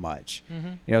Brett that much.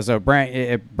 Mm-hmm. So Brett,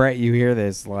 if Brett, you hear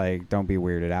this, like, don't be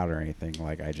weirded out or anything.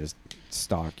 Like, I just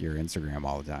stalk your Instagram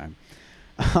all the time.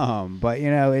 But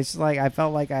it's like I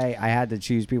felt like I had to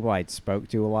choose people I spoke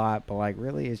to a lot, but like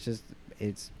really, it's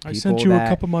I sent you a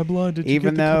cup of my blood. Did you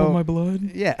get the cup of my blood?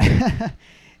 Yeah.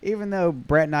 Even though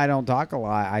Brett and I don't talk a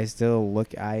lot, I still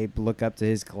look up to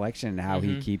his collection and how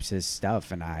he keeps his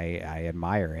stuff, and I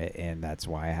admire it, and that's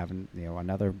why I haven't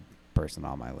another person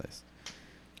on my list.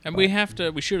 And we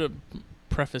should have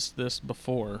prefaced this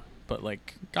before, but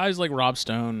like guys like Rob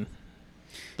Stone,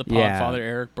 the Podfather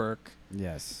Eric Burke.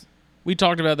 Yes. We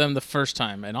talked about them the first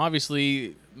time, and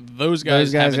obviously those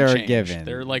guys haven't are changed. given.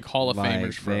 They're like Hall of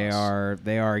Famers for us.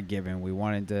 They are given. We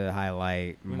wanted to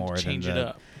highlight We more than change it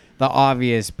up. the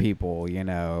obvious people,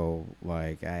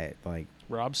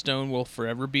 Rob Stone will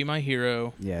forever be my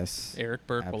hero. Yes. Eric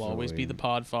Burke will always be the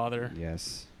Podfather.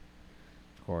 Yes.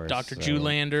 Of course. Dr.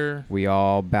 Julander. We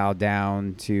all bow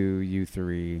down to you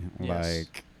three. Yes.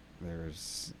 Like,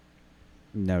 there's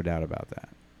no doubt about that.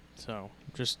 So,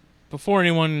 just before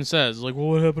anyone says, like, well,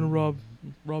 what happened to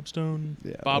Rob Stone?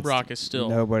 Yeah, Bob Rock is still.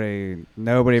 Nobody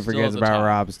still forgets at the about top.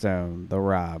 Rob Stone, the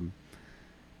Rob,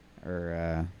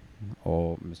 or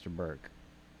old Mr. Burke.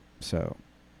 So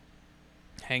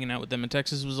Hanging out with them in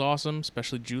Texas was awesome,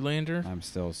 especially Julander. I'm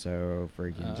still so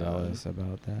freaking jealous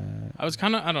about that. I was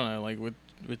kind of, I don't know, like with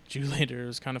Julander, it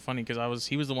was kind of funny because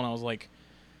he was the one I was like,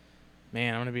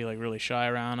 man, I'm gonna be like really shy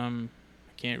around him.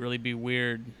 I can't really be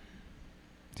weird.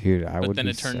 Dude, But then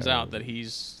it turns out that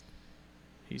he's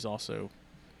also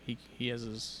he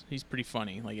has he's pretty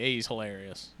funny. Like, he's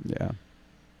hilarious. Yeah.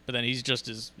 But then he's just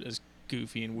as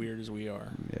goofy and weird as we are.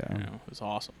 Yeah. It's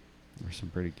awesome. We're some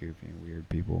pretty goofy and weird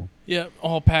people. Yeah,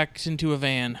 all packed into a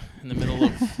van in the middle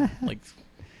of like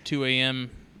 2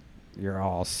 a.m. You're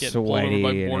all Getting pulled sweaty over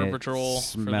by and Border it Patrol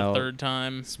for the third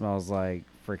time. Smells like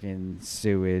freaking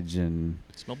sewage and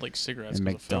It smelled like cigarettes. and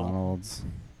 'cause of Phil. McDonald's.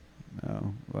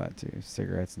 Oh, that too.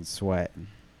 Cigarettes and sweat.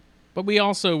 But we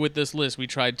also, with this list, we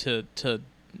tried to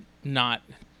not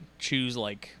choose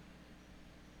like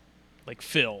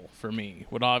Phil for me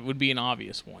would be an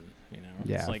obvious one.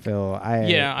 Yeah, It's like, Phil.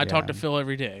 I talk to Phil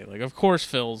every day. Like, of course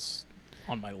Phil's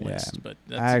on my list, but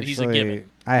he's a given.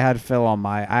 I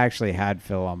actually had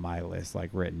Phil on my list,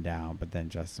 like, written down, but then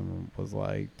Justin was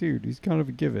like, dude, he's kind of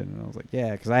a given. And I was like,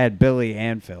 yeah, because I had Billy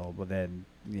and Phil, but then,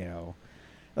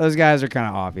 those guys are kind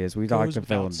of obvious. We talk Goes to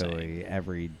Phil and without Billy saying.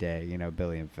 every day,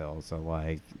 Billy and Phil. So,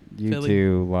 like, you Philly.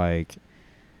 two, like,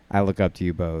 I look up to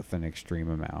you both an extreme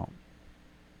amount.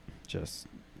 Just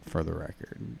for the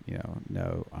record,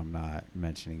 no, I'm not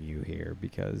mentioning you here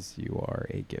because you are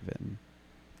a given,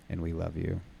 and we love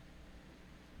you.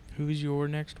 Who's your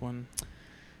next one?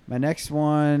 My next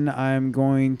one, it's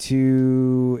going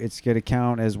to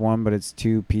count as one, but it's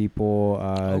two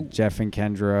people, Jeff and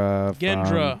Kendra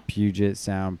from Puget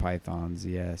Sound Pythons.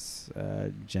 Yes,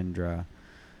 Gendra.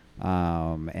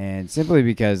 And simply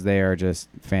because they are just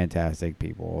fantastic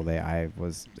people. I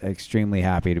was extremely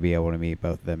happy to be able to meet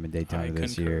both of them in Daytona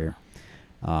this year.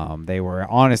 They were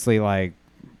honestly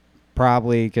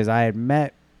probably because I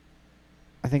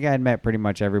think I had met pretty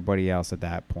much everybody else at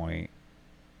that point.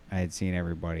 I had seen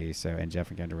everybody, and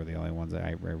Jeff and Kendra were the only ones that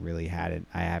I really hadn't.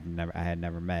 I had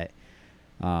never met.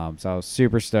 So I was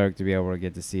super stoked to be able to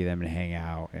get to see them and hang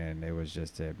out, and it was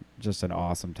just an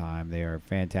awesome time. They are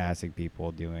fantastic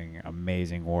people doing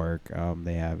amazing work.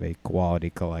 They have a quality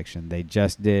collection. They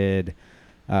just did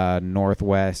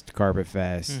Northwest Carpet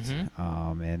Fest,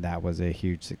 and that was a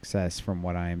huge success from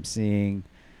what I am seeing.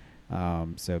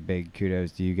 So big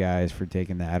kudos to you guys for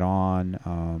taking that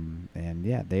on. And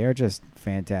yeah, they are just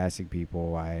fantastic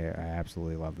people. I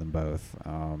absolutely love them both.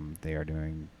 They are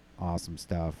doing awesome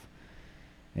stuff.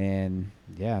 And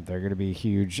yeah, they're going to be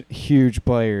huge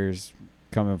players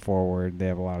coming forward. They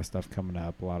have a lot of stuff coming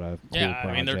up, a lot of cool projects.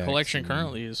 I mean, their collection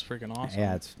currently is freaking awesome.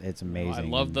 Yeah, it's amazing. I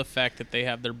love the fact that they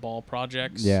have their ball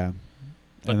projects. Yeah.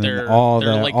 But and they're all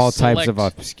select, types of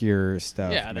obscure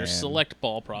stuff. Yeah, they're select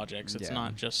ball projects. It's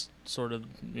not just sort of,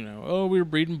 we were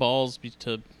breeding balls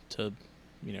to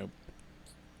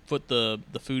foot the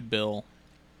food bill.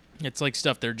 It's like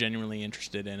stuff they're genuinely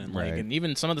interested in, and and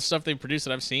even some of the stuff they produce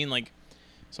that I've seen, like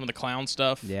some of the clown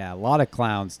stuff. Yeah, a lot of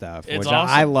clown stuff. It's which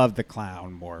awesome. I love the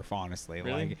clown morph, honestly.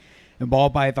 Really? And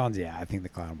ball pythons, I think the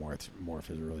clown morph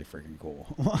is really freaking cool.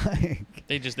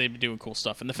 They've been doing cool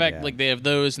stuff, and the fact they have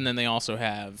those, and then they also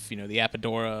have the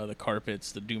Apodora, the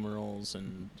carpets, the Dumerals,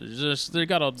 and they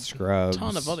got a Scrubs.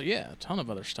 ton of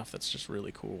other stuff that's just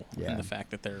really cool. Yeah. And the fact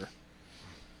that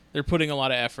they're putting a lot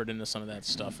of effort into some of that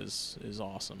stuff is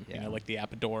awesome. Yeah. Like the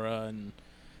Apodora and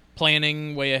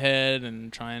planning way ahead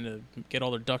and trying to get all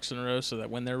their ducks in a row so that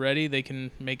when they're ready, they can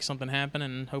make something happen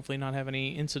and hopefully not have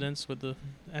any incidents with the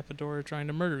Apodora trying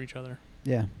to murder each other.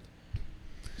 Yeah.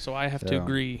 So I have to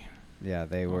agree. Yeah,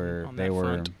 they were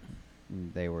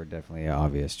definitely an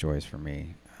obvious choice for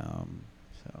me.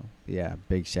 So yeah,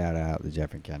 big shout out to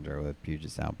Jeff and Kendra with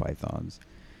Puget Sound Pythons,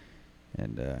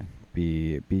 and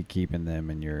be keeping them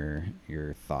in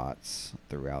your thoughts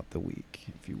throughout the week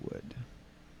if you would.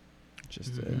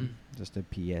 Just a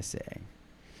PSA.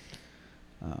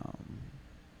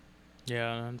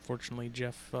 Yeah, unfortunately,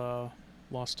 Jeff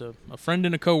lost a friend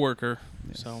and a coworker.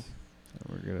 Yes. So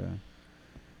we're gonna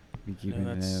be keeping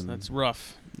him. That's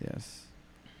rough. Yes.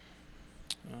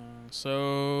 So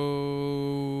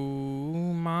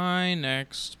my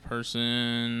next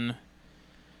person,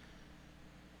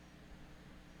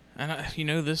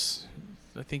 and this,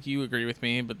 I think you agree with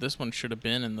me, but this one should have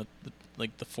been in the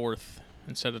fourth.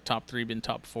 Instead of top 3 being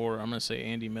top 4, I'm going to say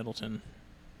Andy Middleton.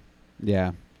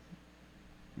 Yeah.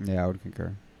 Yeah, I would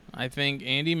concur. I think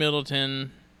Andy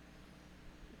Middleton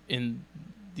in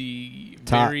the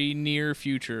very near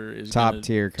future is top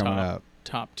tier coming up.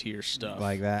 Top tier stuff.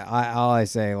 Like that. All I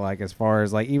say, as far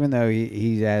as, even though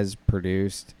he has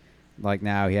produced,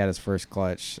 now he had his first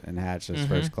clutch and hatched his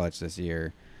first clutch this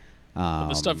year.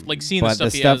 The stuff, seeing the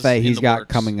stuff that he's got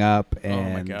works. coming up,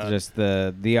 and just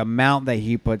the amount that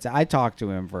he puts. I talked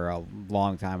to him for a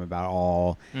long time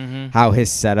about how his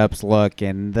setups look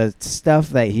and the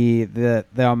stuff that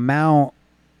the amount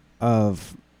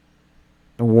of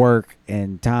work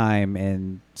and time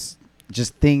and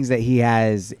just things that he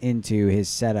has into his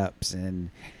setups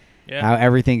and how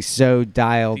everything's so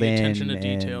dialed in. Attention to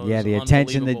detail. The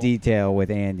attention to detail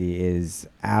with Andy is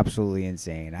absolutely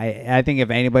insane. I think if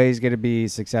anybody's going to be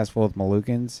successful with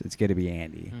Moluccans, it's going to be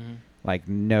Andy.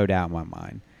 No doubt in my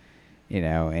mind.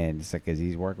 And it's because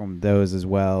he's working with those as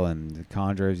well, and the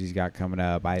chondros he's got coming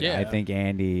up. I think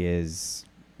Andy is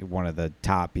one of the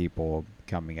top people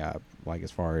coming up.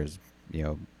 As far as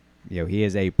he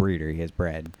is a breeder, he has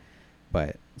bred,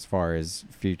 but as far as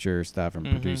future stuff and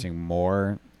producing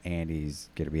more, Andy's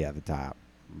going to be at the top.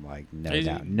 No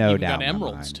doubt. No doubt. He's got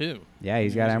emeralds, too. Yeah,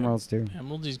 he's got emeralds, too.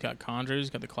 Emeralds, he's got chondros,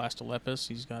 he's got the Clastolepis,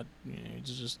 he's got,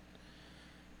 it's just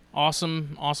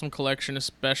awesome collection,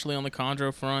 especially on the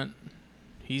chondro front.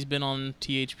 He's been on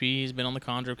THP, he's been on the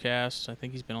ChondroCast. I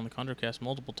think he's been on the ChondroCast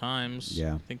multiple times.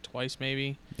 Yeah. I think twice,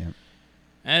 maybe. Yeah.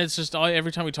 And it's just,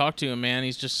 every time we talk to him, man,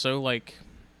 he's just so,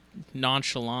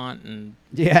 nonchalant and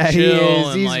Yeah, he chill is.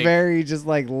 and He's like, very just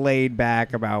like laid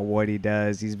back about what he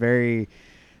does. He's very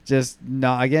just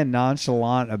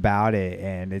nonchalant about it,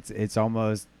 and it's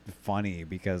almost funny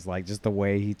because like just the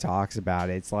way he talks about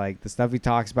it. It's like the stuff he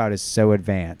talks about is so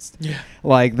advanced. Yeah.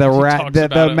 Like the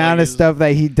the amount of stuff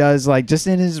that he does, like just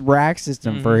in his rack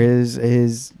system for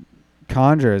his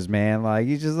chondros, man. Like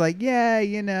he's just like, yeah,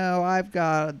 I've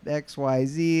got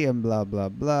XYZ and blah blah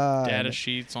blah. Data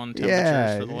sheets on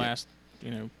temperatures for the last,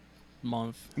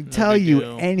 month. He tell you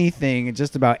anything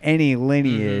just about any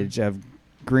lineage of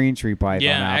green tree python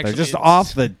out there, just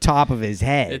off the top of his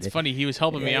head. It's funny. He was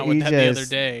helping me out with that the other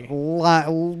day.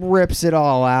 Rips it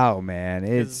all out, man.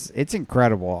 It's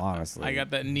incredible, honestly. I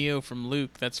got that Neo from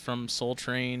Luke. That's from Soul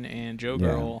Train and Joe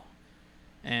Girl,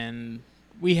 and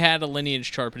we had a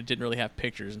lineage chart, but it didn't really have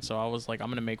pictures, and so I was like, I'm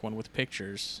gonna make one with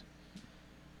pictures.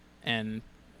 And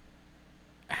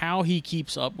how he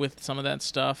keeps up with some of that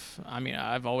stuff, I mean,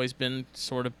 I've always been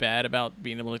sort of bad about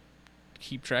being able to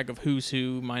keep track of who's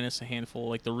who, minus a handful,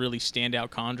 like the really standout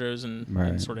chondros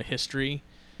and sort of history.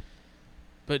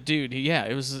 But dude,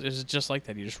 it was just like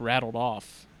that. He just rattled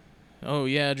off. Oh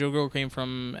yeah, Joe Girl came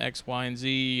from X, Y, and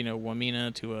Z.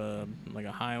 Wamina to a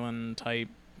Highland type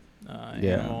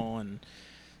animal, and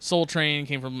Soul Train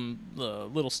came from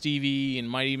Little Stevie and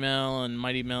Mighty Mel, and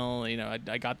Mighty Mel.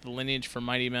 I got the lineage for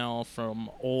Mighty Mel from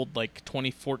old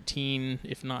 2014,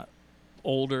 if not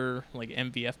older,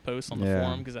 MVF posts on the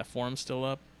forum, because that forum's still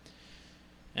up.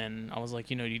 And I was like,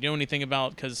 do you know anything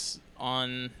about, because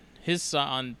on his side,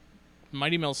 on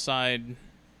Mighty Mel's side,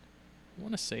 I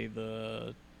want to say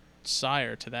the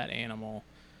sire to that animal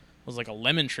was like a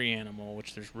lemon tree animal,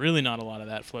 which there's really not a lot of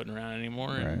that floating around anymore.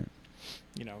 Right. And,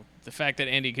 the fact that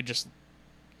Andy could just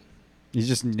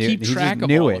keep track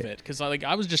of all of it, because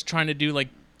I was just trying to do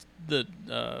the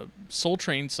Soul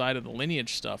Train side of the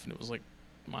lineage stuff, and it was like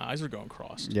my eyes were going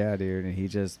crossed. Yeah, dude, and he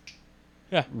just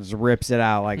rips it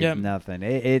out like it's nothing.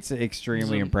 It's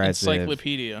extremely impressive.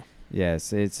 Encyclopedia.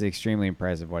 Yes, it's extremely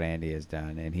impressive what Andy has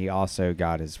done, and he also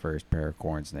got his first pair of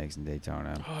corn snakes in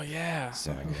Daytona. Oh yeah,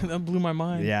 so that blew my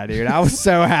mind. Yeah, dude, I was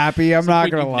so happy. I'm not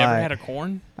gonna lie. Never had a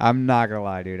corn? I'm not gonna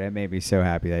lie, dude. That made me so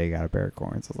happy that he got a pair of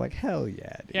corns. I was like, hell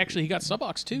yeah, dude. He got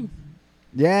subox too.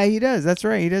 Yeah, he does. That's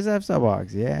right. He does have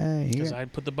subox. Yeah, because I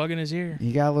put the bug in his ear.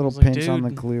 He got a little pinch on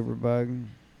the cleaver bug.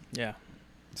 Yeah.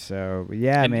 So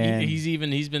yeah, and man.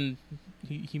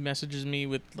 He messages me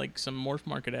with some Morph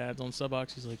Market ads on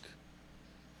Subox. He's like,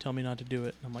 tell me not to do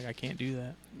it. I'm like, I can't do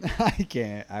that. I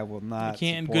can't. I will not. I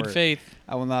can't in good faith.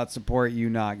 I will not support you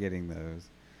not getting those.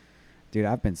 Dude,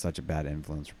 I've been such a bad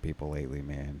influence for people lately,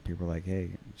 man. People are like,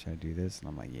 hey, should I do this? And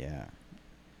I'm like, yeah.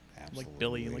 Absolutely. Like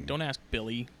Billy. Don't ask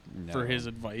Billy for his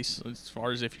advice as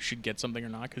far as if you should get something or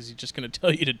not, because he's just going to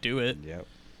tell you to do it. Yep.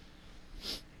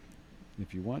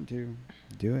 If you want to,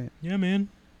 do it. Yeah, man.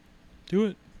 Do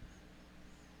it.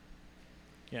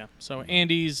 Yeah, so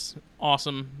Andy's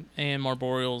awesome, and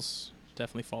Marboreals,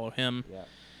 definitely follow him. Yeah.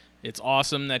 It's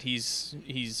awesome that he's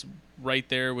right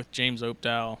there with James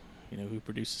Opdahl, who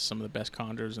produces some of the best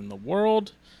chondros in the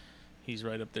world. He's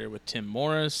right up there with Tim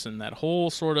Morris and that whole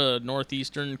sort of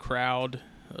northeastern crowd,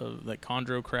 that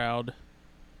chondro crowd.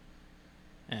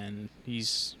 And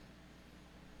he's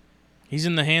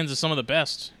in the hands of some of the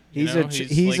best. He's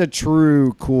a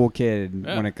true cool kid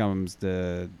when it comes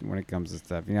to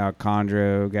stuff.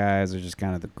 Chondro guys are just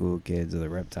kind of the cool kids of the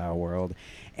reptile world.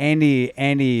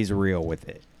 Andy's real with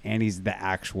it. Andy's the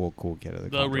actual cool kid of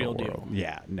the chondro real world. deal.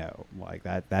 Yeah, no, like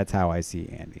that. That's how I see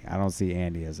Andy. I don't see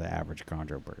Andy as an average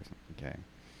chondro person. Okay,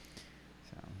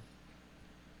 so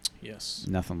yes,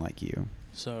 nothing like you.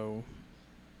 So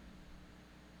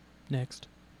next.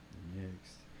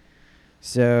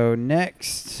 So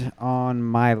next on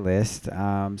my list,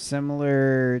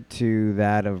 similar to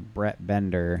that of Brett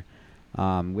Bender,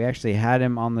 we actually had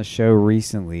him on the show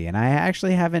recently, and I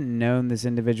actually haven't known this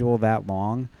individual that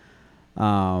long,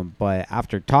 but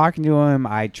after talking to him,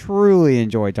 I truly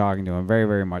enjoyed talking to him, very,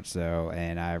 very much so,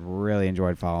 and I've really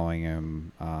enjoyed following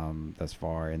him thus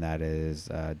far, and that is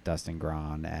Dustin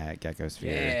Grahn at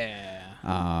Geckosphere. Yeah.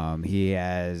 He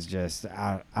has just,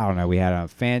 I don't know, we had a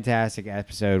fantastic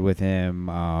episode with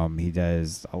him. He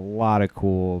does a lot of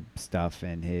cool stuff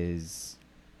in his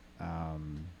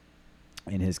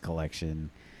collection,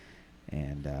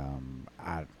 and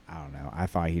I don't know, I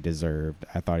thought he deserved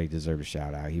a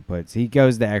shout out. He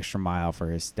goes the extra mile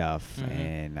for his stuff,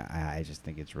 and I just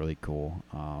think it's really cool.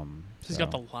 He's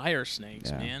got the lyre snakes,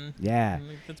 man. Yeah.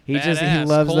 That's He badass.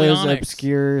 loves those Coleonyx.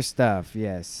 obscure stuff.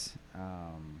 Yes.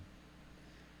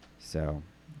 So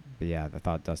But yeah, I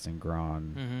thought Dustin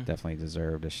Grawn definitely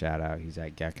deserved a shout out. He's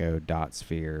at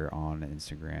gecko.sphere on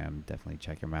Instagram. Definitely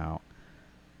check him out.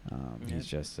 He's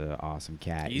just an awesome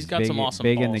cat. He's got big, some awesome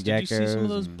big balls. in the Did you see some of geckos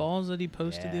those and- balls that he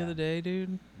posted the Yeah. other day,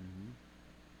 dude?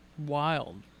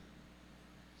 Wild.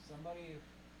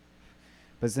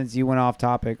 But since you went off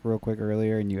topic real quick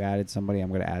earlier and you added somebody, I'm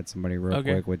going to add somebody real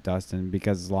quick with Dustin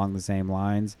because along the same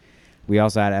lines. We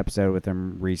also had an episode with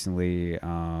him recently,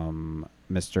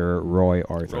 Mr. Roy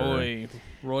Arthur.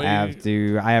 Roy.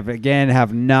 I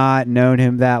have not known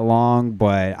him that long,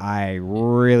 but I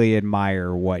really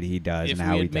admire what he does if and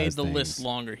how he we had made does the things. list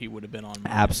longer, he would have been on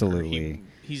mine. Absolutely.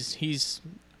 He's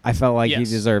I felt like he Yes,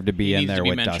 deserved to be he in needs to there be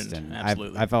with mentioned. Dustin.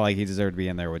 Absolutely. I felt like he deserved to be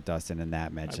in there with Dustin in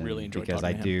that mention. really enjoyed because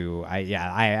I talking to do.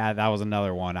 That was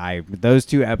another one. Those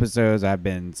two episodes have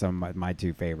been some of my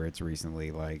two favorites recently.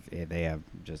 Like they have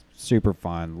just super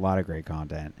fun, a lot of great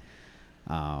content,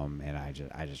 and I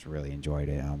just really enjoyed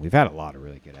it. We've had a lot of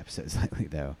really good episodes lately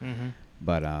though.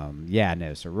 But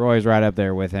so Roy's right up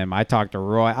there with him. I talked to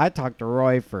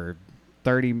Roy for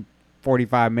 30,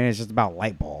 45 minutes just about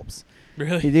light bulbs.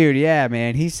 really. Dude, yeah,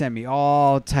 man. He sent me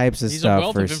all types of He's a stuff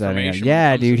wealth for of setting up. information when it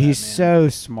Yeah, comes to dude, that, he's man. so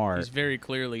smart. He's very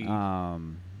clearly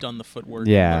done the footwork,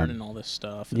 yeah. and learning all this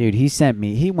stuff. Dude,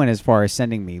 he went as far as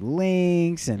sending me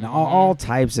links and all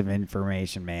types of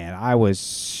information, man. I was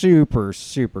super,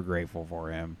 super grateful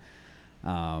for him.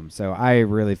 So I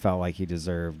really felt like he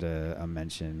deserved a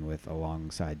mention with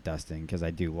alongside Dustin because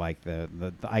I do like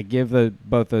I give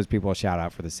both those people a shout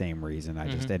out for the same reason. I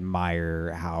just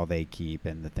admire how they keep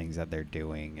and the things that they're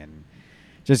doing and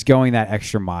just going that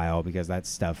extra mile because that's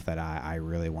stuff that I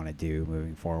really want to do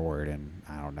moving forward. And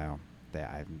I don't know,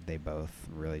 they both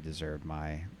really deserved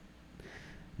my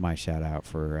shout out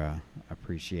for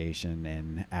appreciation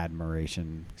and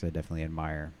admiration because I definitely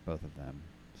admire both of them.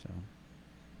 So.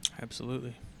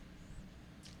 Absolutely.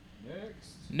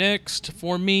 Next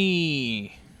for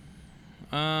me,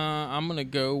 I'm gonna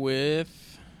go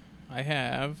with. I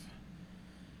have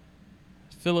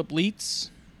Philip Leitz,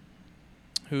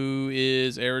 who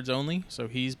is Aerids only. So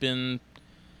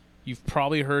you've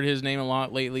probably heard his name a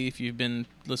lot lately if you've been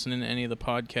listening to any of the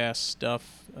podcast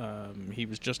stuff. He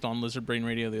was just on Lizard Brain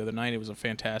Radio the other night. It was a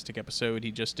fantastic episode.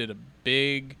 He just did a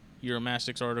big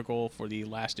Euromastics article for the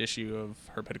last issue of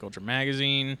Herpetoculture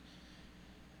magazine.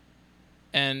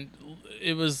 And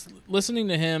it was listening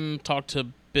to him talk to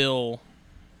Bill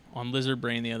on Lizard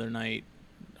Brain the other night.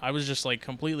 I was just like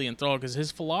completely enthralled because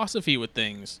his philosophy with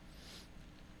things,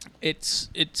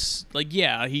 it's like,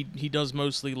 yeah, he does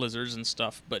mostly lizards and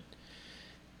stuff, but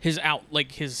his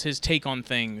take on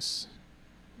things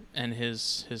and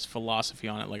his philosophy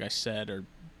on it, like I said,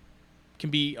 can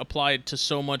be applied to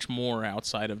so much more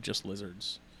outside of just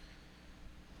lizards.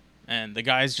 And the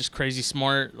guy's just crazy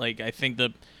smart. Like, I think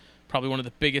probably one of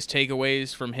the biggest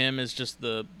takeaways from him is just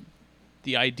the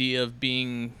idea of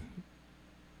being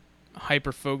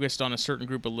hyper focused on a certain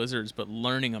group of lizards, but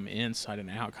learning them inside and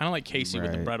out. Kind of like Casey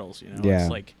with the Brettles, you know? Yeah.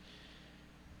 It's like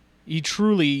he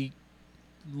truly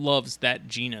loves that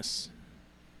genus.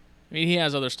 I mean, he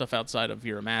has other stuff outside of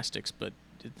Uromastyx, but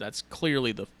that's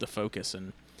clearly the focus.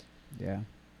 And yeah,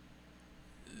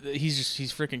 he's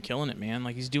freaking killing it, man.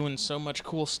 Like, he's doing so much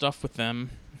cool stuff with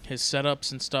them. His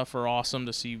setups and stuff are awesome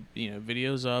to see,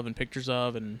 videos of and pictures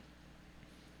of, and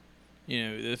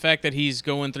the fact that he's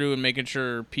going through and making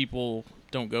sure people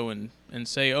don't go and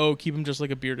say, oh, keep him just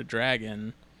like a bearded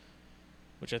dragon,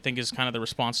 which I think is kind of the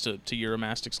response to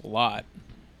Uromastyx a lot.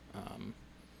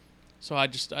 So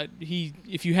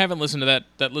if you haven't listened to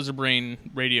that Lizard Brain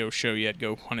radio show yet,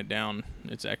 go hunt it down.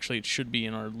 It should be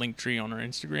in our link tree on our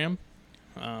Instagram,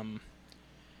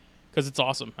 because it's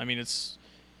awesome. I mean,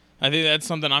 I think that's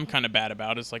something I'm kind of bad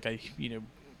about. It's like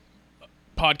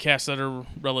podcasts that are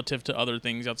relative to other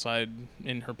things outside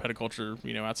in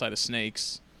herpetoculture, outside of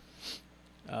snakes.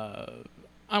 I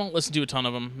don't listen to a ton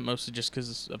of them, mostly just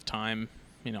because of time.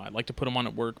 I'd like to put them on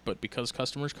at work, but because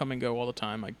customers come and go all the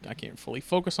time, I can't fully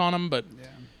focus on them. But yeah.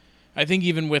 I think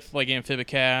even with like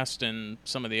Amphibicast and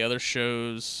some of the other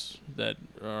shows that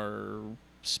are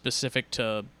specific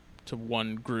to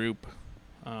one group,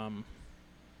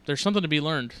 there's something to be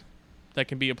learned that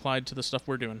can be applied to the stuff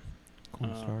we're doing.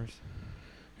 Cool stars.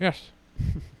 Yes.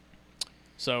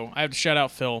 So I have to shout out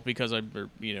Phil because I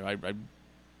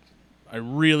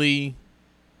really,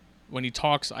 when he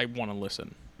talks, I want to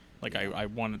listen. Like, I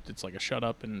want it's like a shut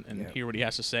up and hear what he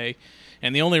has to say.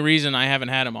 And the only reason I haven't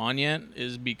had him on yet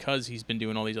is because he's been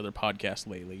doing all these other podcasts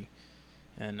lately.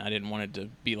 And I didn't want it to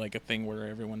be like a thing where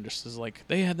everyone just is like,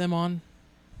 they had them on,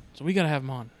 so we got to have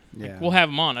them on. Yeah. We'll have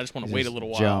him on. I just want to wait a Just little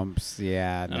while. Jumps,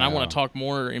 yeah. And I want to talk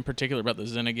more in particular about the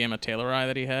Xenogama tailorai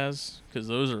that he has, because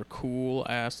those are cool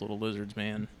ass little lizards,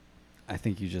 man. I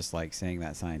think you just like saying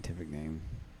that scientific name.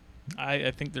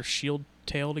 I think they're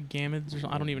shield-tailed gamids.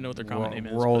 I don't even know what their common name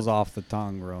is. Rolls off the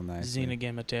tongue real nice.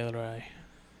 Xenogama tailorai.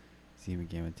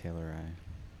 Xenogama tailorai.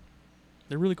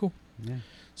 They're really cool. Yeah.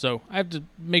 So I have to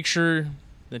make sure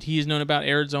that he is known about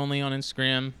Arids Only on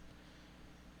Instagram.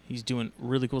 He's doing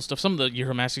really cool stuff. Some of the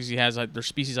Uromastics he has, they're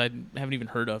species I haven't even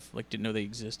heard of, like didn't know they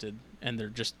existed, and they're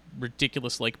just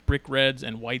ridiculous, like brick reds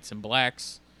and whites and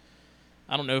blacks.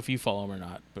 I don't know if you follow him or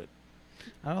not, but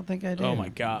I don't think I do. oh my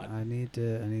god, I need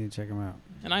to check them out.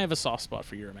 and I have a soft spot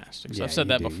for Uromastics. Yeah, I've said you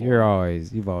that do. before.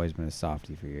 You've always been a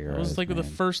softie for your. It was like the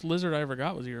first lizard I ever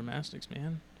got was Uromastics,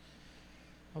 man.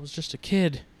 I was just a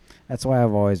kid. That's why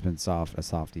I've always been a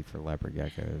softie for leopard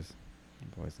geckos.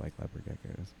 I've always liked leopard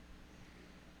geckos.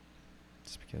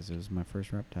 Just because it was my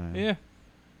first reptile. Yeah.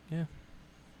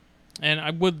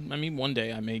 And one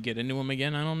day I may get into them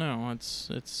again. I don't know.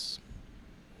 It's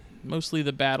mostly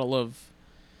the battle of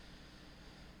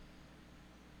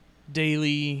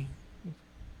daily.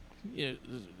 They're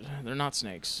not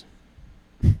snakes.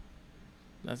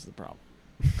 That's the problem.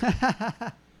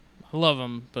 I love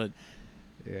them, but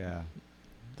Yeah.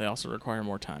 they also require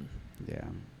more time. Yeah.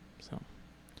 So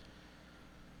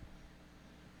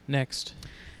next.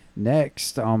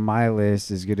 Next on my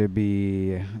list is going to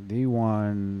be the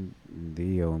one,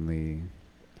 the only,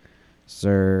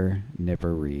 Sir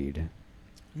Nipper Reed.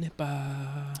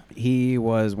 Nippa. He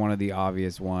was one of the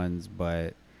obvious ones,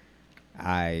 but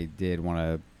I did want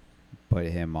to put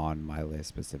him on my list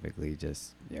specifically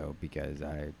just, because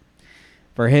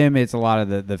for him, it's a lot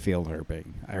of the field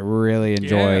herping. I really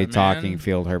enjoy talking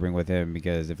field herping with him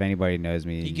because if anybody knows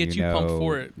me, he gets you pumped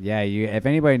for it. Yeah, if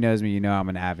anybody knows me, I'm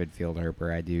an avid field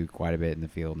herper. I do quite a bit in the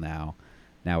field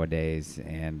nowadays,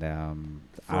 and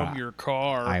From your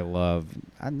car. I love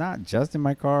not just in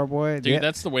my car, boy. Dude,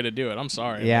 that's the way to do it. I'm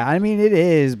sorry. Yeah, I mean it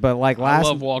is, but like I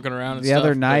love walking around and the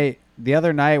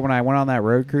other night when I went on that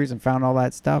road cruise and found all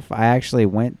that stuff, I actually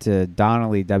went to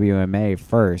Donnelly WMA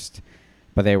first.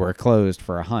 But they were closed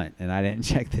for a hunt, and I didn't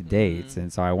check the dates.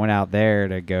 And so I went out there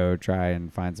to go try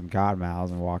and find some cottonmouths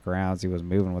and walk around, see what's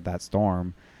moving with that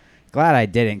storm. Glad I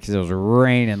didn't because it was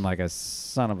raining like a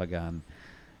son of a gun.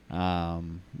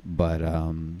 But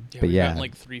yeah. Gotten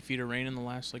like 3 feet of rain in the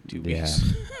last 2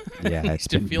 weeks. Yeah,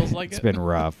 It feels like it's been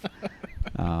rough.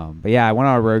 But yeah, I went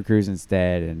on a road cruise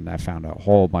instead, and I found a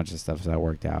whole bunch of stuff that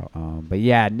worked out. But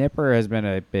yeah, Nipper has been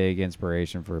a big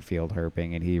inspiration for field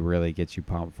herping, and he really gets you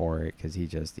pumped for it because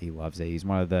he loves it. He's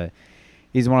one of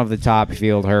the top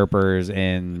field herpers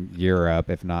in Europe,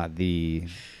 if not the.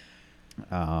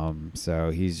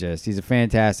 So he's a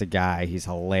fantastic guy. He's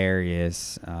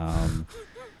hilarious.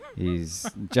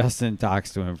 Justin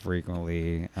talks to him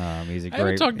frequently. He's a great. I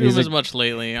haven't talked to him as much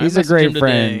lately. He's a great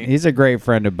friend. He's a great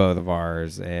friend of both of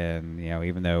ours, and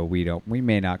even though we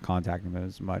may not contact him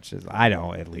as much as I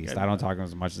don't. At least I don't talk to him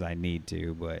as much as I need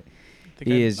to, but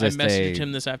he is just I messaged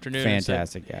him this afternoon.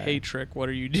 Fantastic and said, guy. Hey Trick, what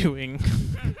are you doing?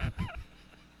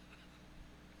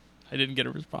 I didn't get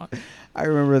a response. I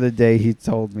remember the day he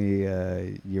told me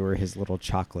you were his little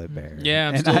chocolate bear. Yeah,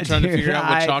 I'm still trying to figure out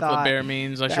what chocolate bear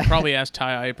means. I should probably ask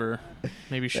Ty Iper.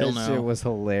 Maybe she'll know. That shit was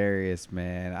hilarious,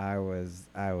 man. I was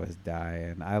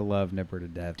dying. I love Nipper to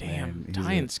death. Damn, man.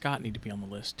 Ty and Scott need to be on the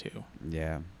list too.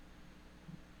 Yeah.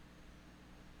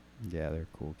 Yeah, they're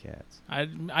cool cats.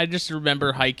 I just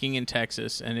remember hiking in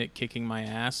Texas and it kicking my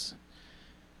ass,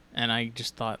 and I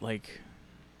just thought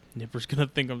Nipper's gonna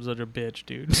think I'm such a bitch,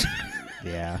 dude.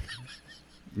 Yeah.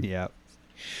 Yep.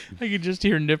 I could just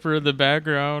hear Nipper in the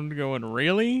background going,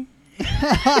 "Really?" Because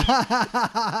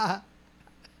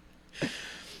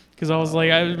I was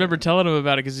I remember telling him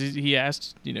about it because he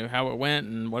asked, how it went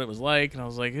and what it was like, and I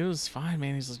was like, it was fine,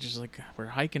 man. He's just we're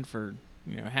hiking for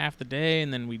half the day,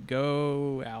 and then we'd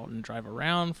go out and drive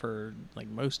around for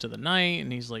most of the night,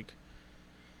 and he's like,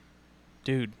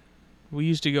 dude, we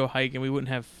used to go hike and we wouldn't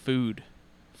have food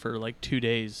for 2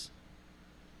 days,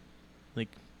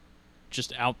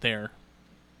 just out there.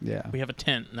 Yeah. We have a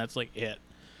tent and that's it.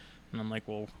 And I'm like,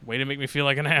 well, way to make me feel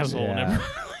like an asshole. Yeah.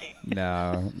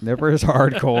 No, Nipper's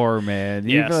hardcore, man.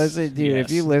 Yes.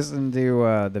 If you listen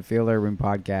to the Field Urban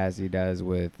podcast he does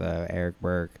with Eric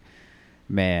Burke,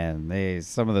 man,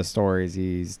 some of the stories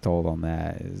he's told on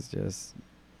that is just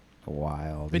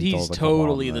wild. But he's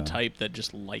totally the type that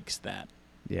just likes that.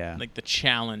 Yeah. The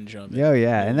challenge of it. Oh,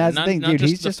 yeah. And that's the thing, dude.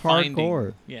 He's just finding,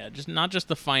 hardcore. Yeah, not just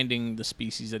the finding the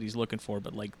species that he's looking for,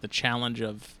 but the challenge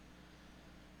of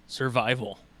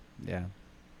survival. Yeah.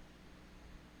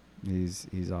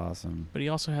 He's awesome. But he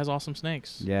also has awesome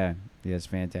snakes. Yeah, he has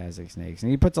fantastic snakes, and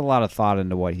he puts a lot of thought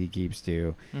into what he keeps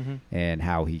too, and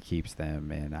how he keeps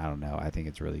them. And I don't know, I think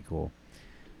it's really cool.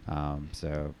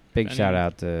 So big shout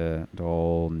out to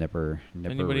old Nipper. If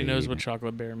anybody knows Reed. what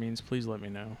chocolate bear means, please let me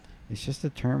know. It's just a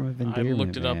term of endearment. I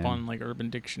looked it up man. on like Urban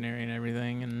Dictionary and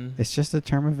everything, and It's just a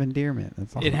term of endearment.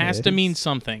 That's all it has is. to mean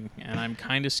something, and I'm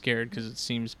kind of scared because it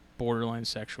seems borderline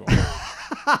sexual.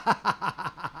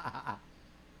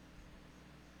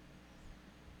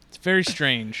 It's very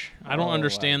strange. I don't Oh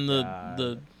understand my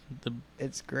the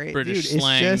It's great, British dude.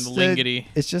 slang, It's the just lingity.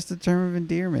 It's just a term of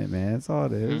endearment, man. That's all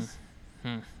it is.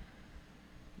 Hmm.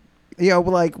 Yeah,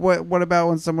 but like, what about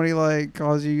when somebody like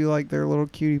calls you like their little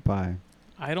cutie pie?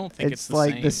 I don't think it's the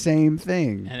like same. the same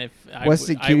thing. And if What's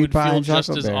the I cutie would pie feel and just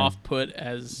chocolate as bear? off-put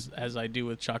as I do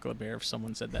with chocolate bear if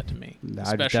someone said that to me, I'd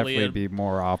especially definitely be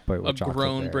more off put a with chocolate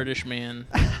grown bear. British man.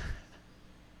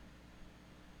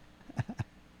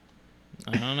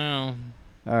 I don't know.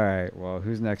 All right, well,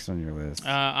 who's next on your list?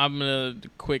 I'm gonna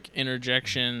quick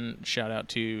interjection. Shout out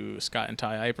to Scott and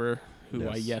Ty Iper, who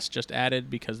I just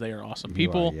added because they are awesome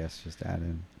people. Just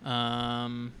added.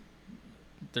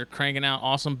 They're cranking out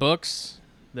awesome books.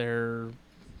 They're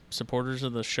supporters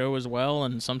of the show as well,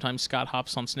 and sometimes Scott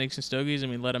hops on Snakes and Stogies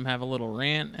and we let him have a little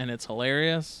rant, and it's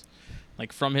hilarious.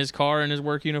 Like from his car in his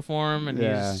work uniform, and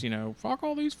he's, fuck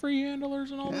all these free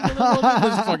handlers and all this other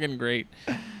It's fucking great.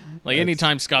 Like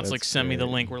anytime Scott's like, send me the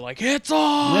link, we're like, it's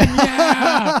on,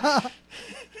 yeah,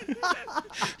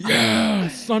 yeah,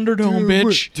 Thunderdome,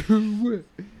 bitch. Do it.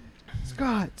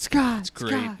 Scott. It's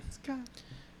great. Scott.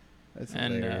 That's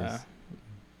And hilarious.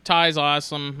 Ty's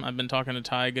awesome. I've been talking to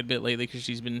Ty a good bit lately because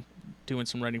she's been doing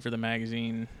some writing for the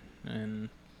magazine, and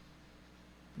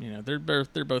they're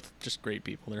both just great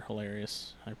people. They're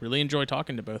hilarious. I really enjoy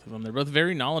talking to both of them. They're both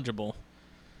very knowledgeable,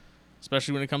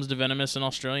 especially when it comes to venomous and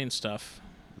Australian stuff.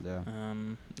 Yeah.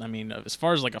 I mean, as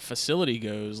far as like a facility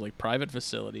goes, like private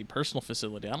facility, personal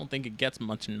facility, I don't think it gets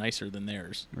much nicer than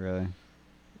theirs. Really?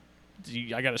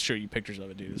 I got to show you pictures of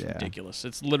it, dude. It's Yeah. ridiculous.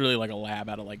 It's literally like a lab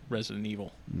out of like Resident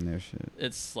Evil. No shit.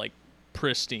 It's like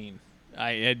pristine.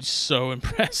 It's so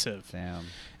impressive. Damn.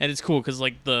 And it's cool because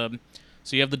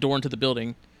so you have the door into the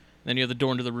building, then you have the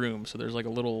door into the room. So there's like a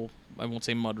little, I won't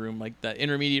say mud room, like that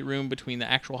intermediate room between the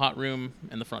actual hot room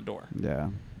and the front door. Yeah.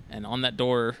 And on that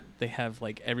door, they have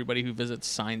like everybody who visits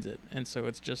signs it, and so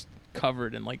it's just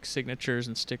covered in like signatures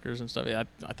and stickers and stuff. Yeah,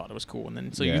 I thought it was cool. And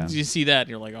then you see that, and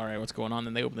you're like, all right, what's going on?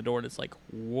 Then they open the door, and it's like,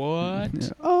 what? Yeah.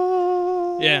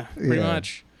 Oh. Yeah, pretty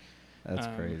much. That's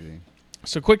crazy.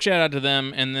 So quick shout out to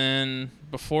them, and then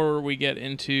before we get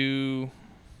into,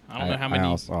 I don't know how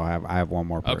many. I have one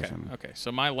more person. Okay. So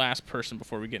my last person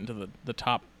before we get into the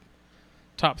top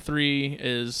three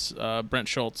is Brent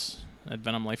Schultz at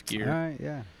Venom Life Gear. All right.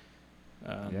 Yeah.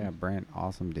 Brent,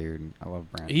 awesome dude. I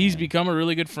love Brent. He's become a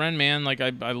really good friend, man. Like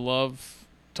I love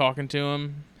talking to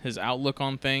him. His outlook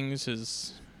on things,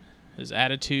 his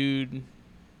attitude.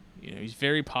 He's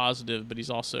very positive, but he's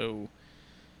also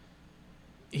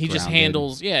he just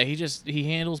handles he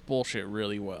handles bullshit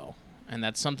really well, and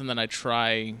that's something that I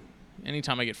try.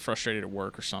 Anytime I get frustrated at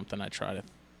work or something, I try to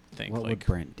think what like, would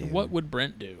Brent do? What would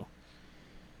Brent do?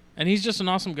 And he's just an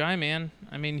awesome guy, man.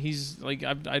 I mean, he's like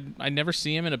I never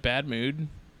see him in a bad mood.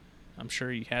 I'm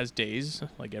sure he has days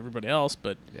like everybody else,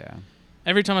 but yeah,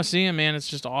 every time I see him, man, it's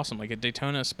just awesome. Like at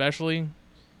Daytona especially,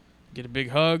 get a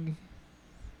big hug.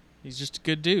 He's just a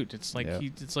good dude. It's like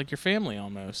it's like your family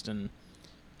almost. And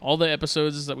all the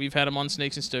episodes that we've had him on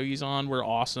Snakes and Stogies on were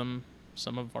awesome.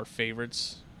 Some of our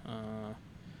favorites.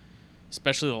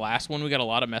 Especially the last one. We got a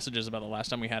lot of messages about the last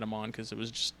time we had him on because it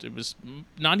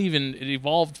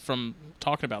evolved from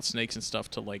talking about snakes and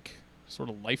stuff to like sort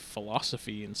of life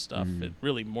philosophy and stuff. It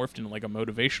really morphed into like a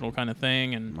motivational kind of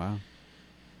thing. And wow.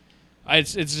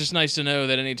 It's just nice to know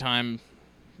that anytime,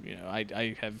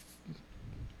 I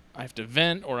have to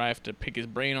vent or I have to pick his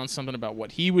brain on something about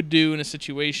what he would do in a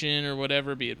situation or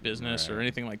whatever, be it business or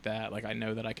anything like that. Like I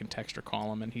know that I can text or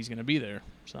call him and he's going to be there.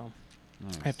 So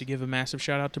nice. I have to give a massive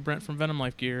shout out to Brent from Venom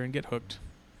Life Gear and Get Hooked.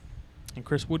 And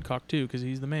Chris Woodcock too, because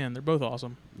he's the man. They're both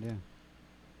awesome. Yeah.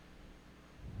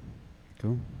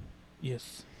 Cool.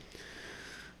 Yes.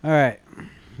 All right.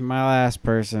 My last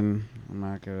person.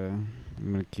 I'm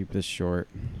gonna keep this short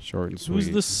and sweet. Who's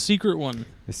the secret one?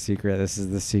 This is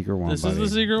the secret one. This buddy.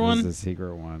 is the secret one? This is the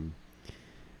secret one.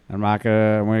 I'm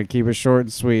gonna keep it short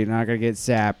and sweet. Not gonna get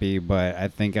sappy, but I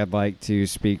think I'd like to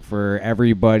speak for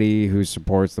everybody who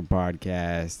supports the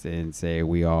podcast and say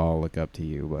we all look up to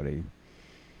you, buddy.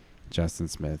 Justin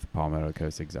Smith, Palmetto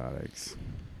Coast Exotics.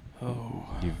 Oh.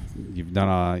 You've done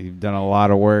a lot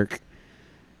of work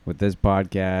with this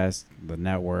podcast, the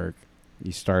network,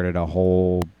 you started a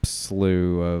whole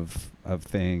slew of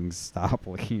things. Stop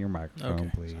licking your microphone,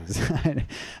 Okay, please.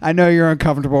 I know you're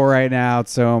uncomfortable right now.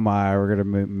 So am I. We're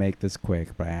gonna make this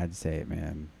quick, but I had to say it,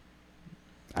 man.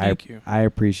 Thank you. I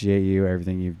appreciate you,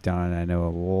 everything you've done. I know a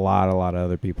lot of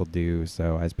other people do.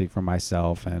 So I speak for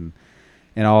myself and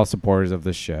all supporters of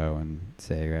the show, and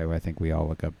say I think we all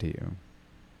look up to you.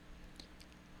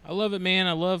 I love it, man.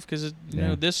 I love because you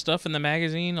know, this stuff in the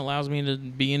magazine allows me to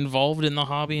be involved in the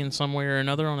hobby in some way or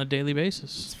another on a daily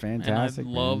basis. It's fantastic.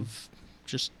 And I love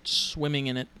just swimming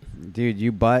in it. Dude,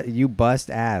 you bust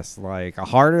ass like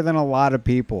harder than a lot of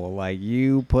people. Like,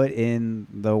 you put in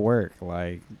the work.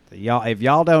 Like, y'all, if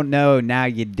y'all don't know, now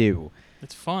you do.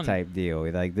 It's fun. Type deal.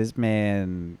 Like, this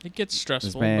man. It gets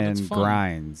stressful, This man but it's fun.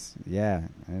 grinds. Yeah,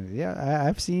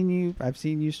 I've seen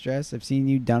you stress. I've seen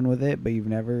you done with it, but you've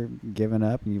never given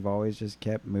up, and you've always just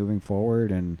kept moving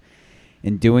forward and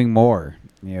doing more.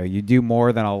 You know, you do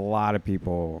more than a lot of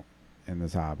people in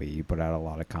this hobby. You put out a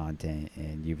lot of content,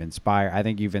 and I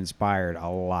think you've inspired a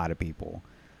lot of people,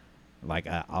 like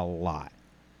a lot.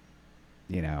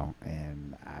 You know,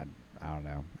 and I don't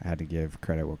know. I had to give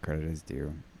credit what credit is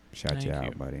due. Shout Thank you out,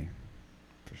 you. buddy.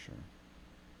 For sure.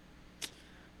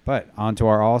 But on to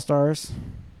our All-Stars.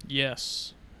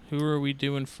 Yes. Who are we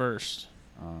doing first?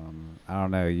 I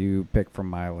don't know. You pick from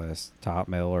my list, top,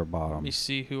 middle, or Let bottom. me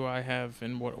see who I have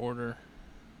in what order.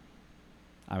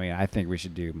 I mean, I think we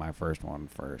should do my first one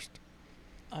first.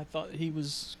 I thought he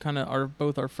was kind of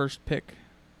both our first pick.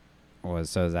 So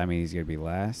does that mean he's gonna be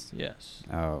last? Yes.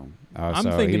 Oh, I'm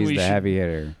so thinking he's we the should- heavy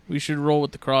hitter. We should roll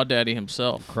with the Crawdaddy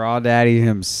himself. Crawdaddy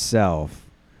himself,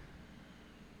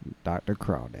 Dr.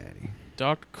 Crawdaddy,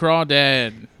 Dr.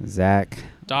 Crawdad. Zach.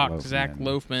 Zach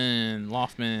Loafman.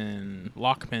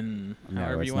 Lockman, No,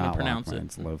 however it's you want not to pronounce Loafman, it.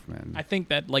 It's Loafman. I think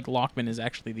that like Lockman is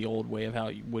actually the old way of how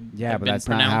you would Yeah, have but been that's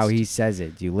pronounced. not how he says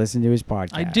it. Do you listen to his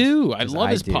podcast? I do. I 'Cause love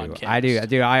his do. podcast. I do.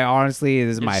 Dude, I honestly,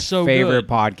 this is It's my so favorite good.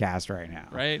 podcast right now.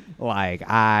 Right? Like,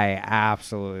 I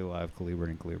absolutely love Kleber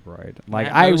and Kleberoid. Like,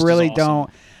 Matt I Most is really awesome. don't.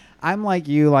 I'm like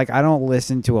you. Like, I don't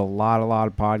listen to a lot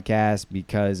of podcasts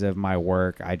because of my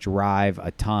work. I drive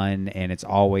a ton, and it's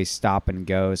always stop and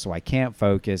go, so I can't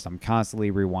focus. I'm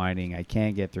constantly rewinding. I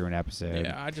can't get through an episode.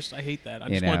 Yeah, I hate that. I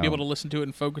You just want to be know. able to listen to it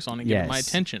and focus on it and give it my Yes.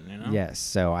 attention, you know? Yes,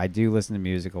 so I do listen to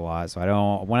music a lot. So I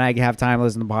don't. When I have time to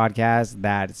listen to podcasts,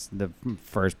 that's the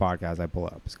first podcast I pull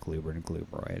up is Kleber and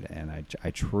Kleberoid, and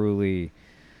I truly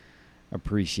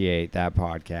appreciate that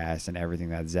podcast and everything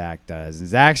that Zach does. And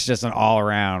Zach's just an all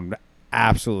around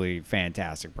absolutely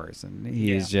fantastic person.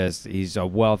 He's a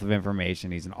wealth of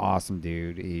information. He's an awesome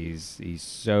dude. He's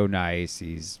so nice.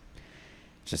 He's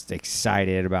just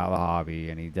excited about the hobby,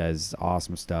 and he does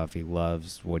awesome stuff. He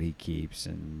loves what he keeps,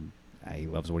 and he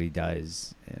loves what he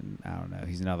does. And I don't know.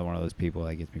 He's another one of those people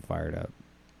that gets me fired up.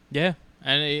 Yeah.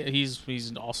 And he's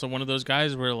also one of those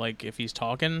guys where, like, if he's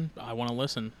talking, I want to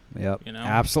listen. Yep. You know?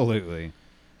 Absolutely.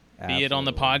 Be it on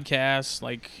the podcast,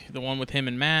 like the one with him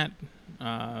and Matt.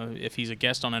 If he's a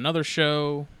guest on another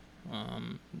show,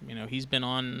 you know, he's been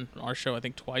on our show, I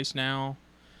think, twice now.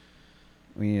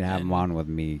 We need to have him And- on with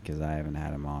me because I haven't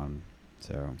had him on.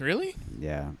 So, Really?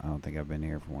 yeah, I don't think I've been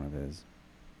here for one of his.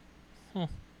 Huh.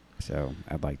 So,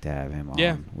 I'd like to have him on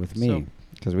Yeah, with so- me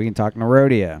because we can talk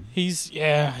Nerodia. He's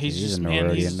just, a man,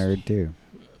 Nerodia nerd, too.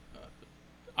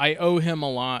 I owe him a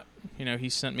lot. You know, he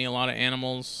sent me a lot of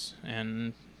animals,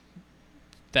 and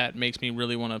that makes me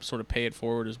really want to sort of pay it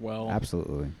forward as well.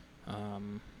 Absolutely.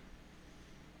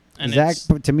 And Zach,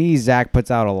 to me, Zach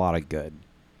puts out a lot of good.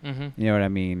 Mm-hmm. You know what I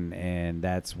mean? And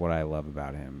that's what I love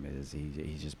about him is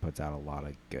he just puts out a lot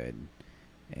of good.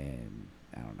 And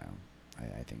I don't know.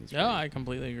 I think it's Yeah, I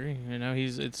completely agree. You know,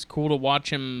 it's cool to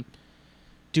watch him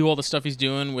do all the stuff he's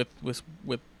doing with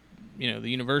you know, the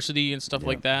university and stuff Yep.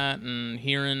 like that, and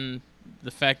hearing the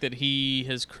fact that he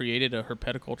has created a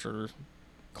herpetoculture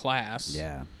class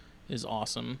yeah. is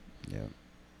awesome. Yeah.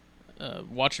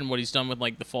 Watching what he's done with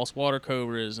like the false water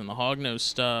cobras and the hognose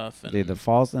stuff, and Dude, the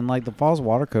false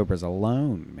water cobras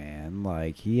alone, man,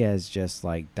 like he has just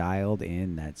like dialed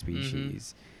in that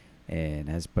species and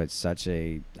has put such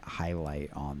a highlight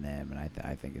on them, and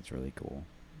I think it's really cool.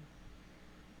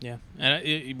 yeah,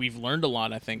 and we've learned a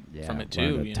lot, I think, Yeah, from it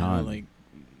learned too. a You ton. know, like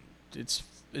it's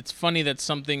funny that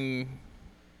something,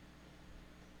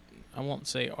 I won't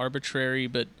say arbitrary,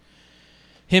 but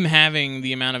him having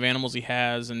the amount of animals he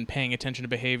has and paying attention to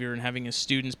behavior and having his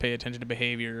students pay attention to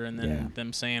behavior, and then Yeah.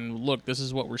 them saying, look, this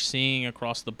is what we're seeing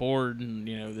across the board, and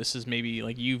you know, this is maybe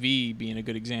like UV being a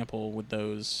good example with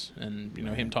those, and you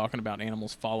know, him Right. talking about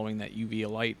animals following that UV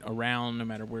light around no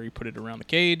matter where you put it around the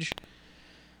cage.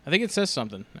 I think it says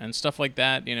something, and stuff like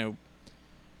that.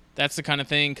 That's the kind of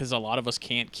thing, because a lot of us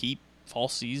can't keep fall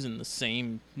season the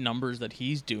same numbers that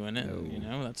he's doing it.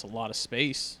 No. That's a lot of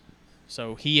space.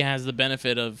 So he has the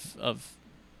benefit of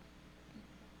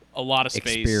a lot of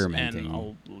space Experimenting.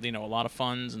 and a lot of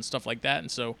funds and stuff like that, and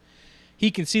so he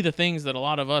can see the things that a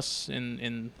lot of us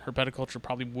in herpetoculture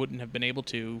probably wouldn't have been able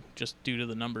to, just due to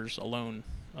the numbers alone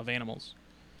of animals.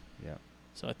 Yeah.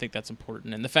 So I think that's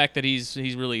important, and the fact that he's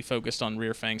really focused on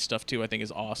rear fang stuff too, I think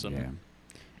is awesome. Yeah.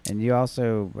 And you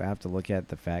also have to look at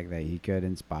the fact that he could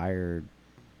inspire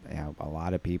a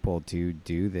lot of people to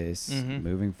do this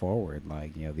moving forward.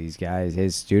 Like, these guys,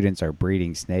 his students are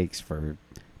breeding snakes for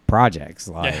projects.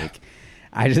 Like,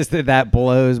 I just think that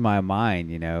blows my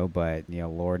mind, but,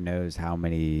 Lord knows how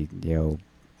many,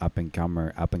 up and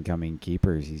coming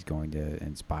keepers he's going to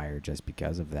inspire just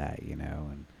because of that,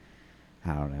 and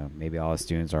I don't know, maybe all his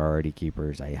students are already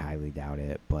keepers. I highly doubt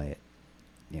it, but,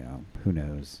 who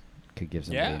knows? Could give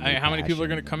some. How many people are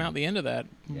going to come out the end of that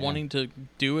wanting to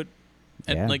do it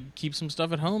and keep some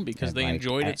stuff at home because they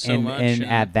enjoyed it so much, and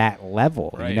at that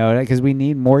level, right. Because we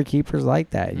need more keepers like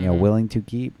that, willing to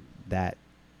keep that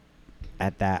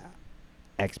at that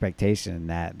expectation,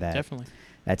 that definitely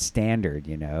that standard,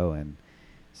 and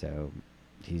so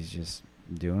he's just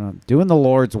doing the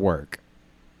Lord's work.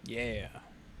 Yeah.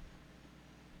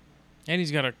 And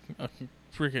he's got a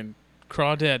freaking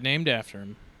crawdad named after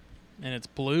him, and it's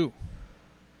blue.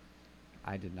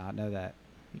 I did not know that.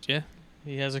 Yeah,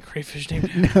 he has a crayfish named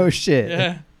after him. No shit.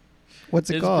 Yeah.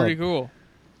 What's it called? It's pretty cool.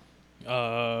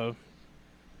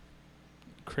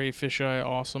 Crayfish Eye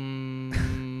Awesome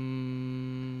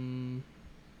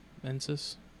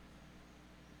Mensis.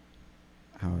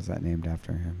 How is that named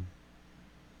after him?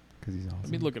 Because he's awesome.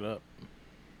 Let me look it up.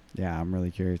 Yeah, I'm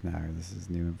really curious now. This is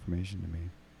new information to me.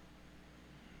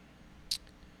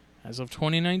 As of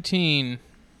 2019.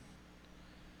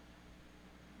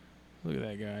 Look at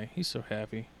that guy. He's so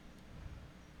happy.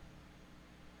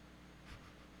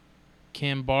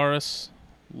 Cambarus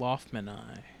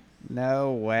Loftmani.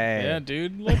 No way. Yeah,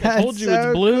 dude. Look, I told you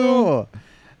it's blue. Cool.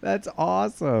 That's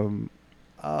awesome.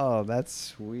 Oh, that's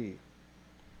sweet.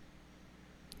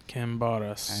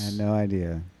 Cambarus. I had no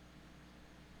idea.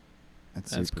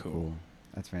 That's cool. super cool.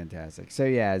 That's fantastic. So,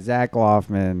 yeah, Zach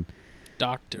Loftman.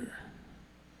 Dr.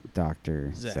 Zach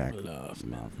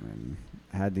Loftman.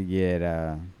 Had to get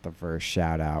the first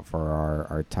shout out for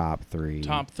our top three.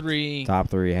 Top three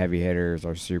heavy hitters,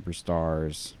 our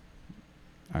superstars.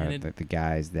 And The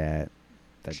guys that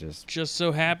just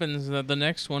so happens that the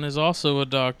next one is also a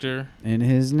doctor. in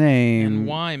his name. And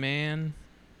why, man?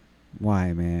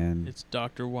 Why, man? It's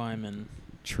Dr. Wyman.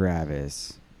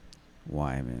 Travis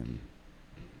Wyman.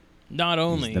 Not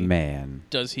only He's the man.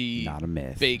 does he Not a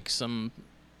myth. bake some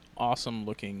awesome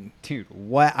looking Dude,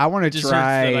 what? I want to desserts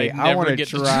that I try. I want never to get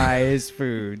to try his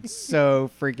food so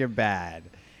freaking bad.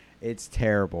 It's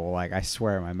terrible. Like, I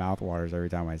swear my mouth waters every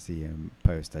time I see him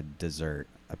post a dessert,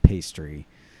 a pastry.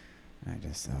 I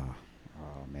just, oh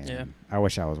man. Yeah. I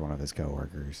wish I was one of his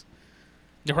coworkers.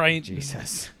 right.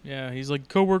 Jesus. Yeah, he's like,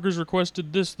 coworkers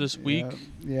requested this week.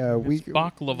 Yeah, It's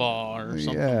baklava or something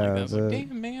like that. It's like,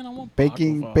 damn, man, I want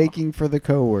baklava. baking for the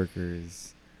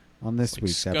coworkers on this Like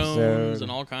week's scones episode.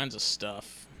 and all kinds of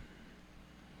stuff.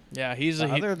 Yeah, he's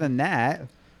Other than that,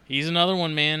 he's another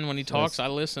one, man. When he So talks, it's-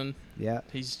 I listen. yeah,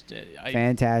 He's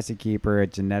fantastic keeper, a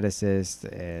geneticist,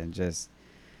 and just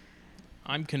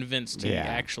I'm convinced he Yeah.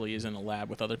 actually is in a lab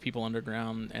with other people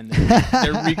underground, and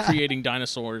they're recreating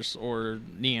dinosaurs or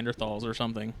Neanderthals or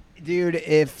something. dude.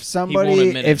 If won't somebody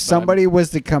admit it, was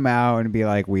to come out and be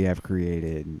like, "We have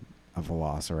created a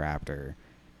velociraptor,"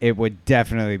 it would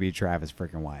definitely be Travis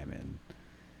freaking Wyman.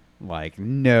 Like,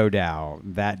 no doubt,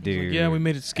 that It's dude. like, yeah, we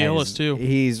made it scaleless has- too.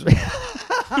 He's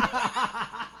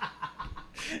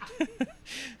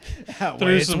That way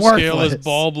Threw it's some worthless. scaleless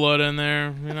ball blood in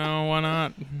there. Why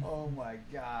not? Oh my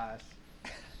gosh. A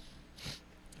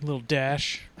little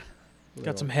dash.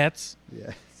 Got some hets.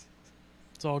 Yes.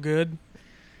 It's all good.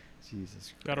 Jesus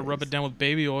Christ. Got to rub it down with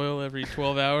baby oil every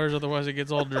 12 hours, otherwise it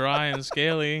gets all dry and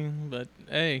scaly. But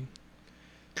hey,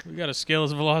 we got a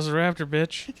scaleless velociraptor,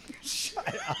 bitch.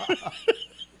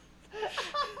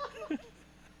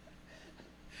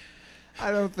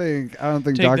 I don't think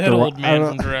Take Dr. that, old I man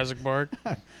don't, from Jurassic Park.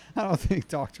 I don't think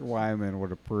Dr. Wyman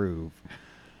would approve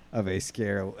of a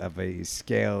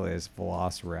scaleless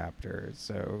velociraptor.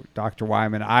 So, Dr.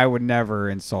 Wyman, I would never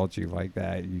insult you like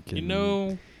that. You can. You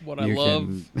know what I you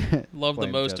love can the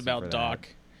blame most Justin about for that. Doc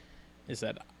is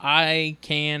that I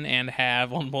can and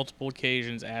have on multiple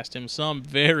occasions asked him some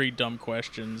very dumb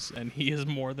questions, and he is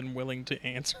more than willing to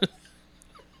answer.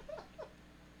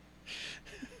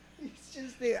 He's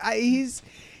just Dude,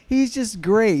 he's just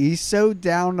great. He's so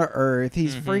down to earth.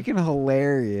 He's Mm-hmm. freaking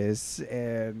hilarious,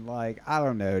 and like I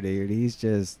don't know, dude. He's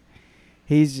just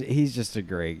a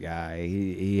great guy.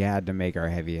 He had to make our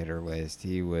heavy hitter list.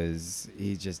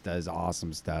 He just does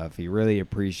awesome stuff. He really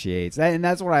appreciates that, and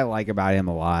that's what I like about him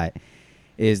a lot.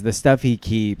 Is the stuff he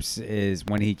keeps is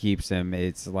when he keeps them.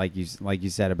 It's like you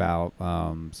said about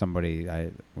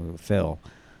Phil.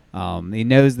 He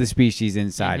knows the species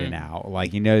inside and out.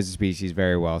 Like he knows the species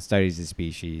very well, studies the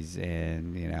species,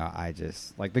 and I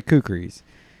just like the kukris.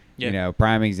 Yeah.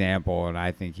 Prime example, and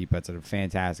I think he puts a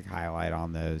fantastic highlight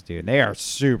on those, dude. They are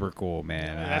super cool,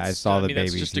 man. I saw the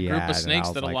babies that's just a he group had, of and I snakes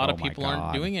was that a like, lot oh of my people aren't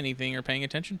God. doing anything or paying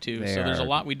attention to. They So there's a are-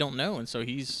 lot we don't know, and so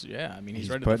he's right He's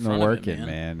at the putting the front work of it, in,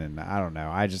 man. And I don't know.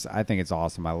 I think it's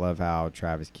awesome. I love how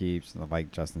Travis keeps,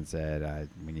 like Justin said,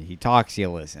 when he talks,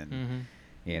 you listen.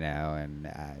 Mm-hmm. And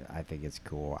I think it's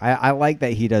cool. I like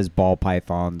that he does ball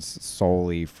pythons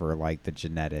solely for like the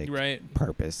genetic Right.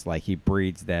 purpose. Like he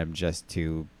breeds them just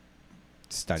to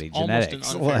study Almost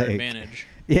genetics. an unfair Like, advantage.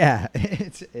 yeah,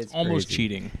 it's Almost crazy.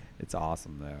 cheating. It's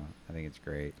awesome though. I think it's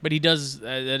great. But he does.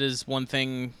 That is one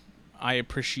thing I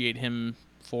appreciate him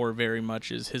for very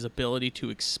much is his ability to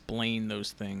explain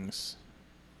those things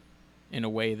in a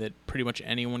way that pretty much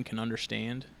anyone can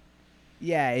understand.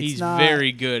 Yeah, it's He's not,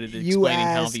 very good at you explaining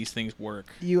how ask- these things work.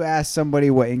 You ask somebody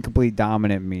what incomplete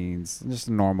dominant means, just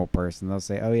a normal person, they'll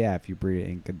say, "Oh yeah, if you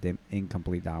breed an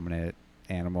incomplete dominant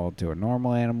animal to a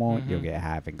normal animal, Mhm. you'll get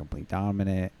half incomplete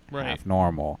dominant, Right. half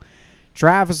normal."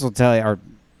 Travis will tell you, or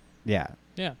Yeah.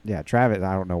 Travis.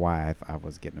 I don't know why I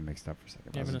was getting them mixed up for a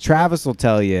second. Yeah, but it's- Travis will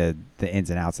tell you the ins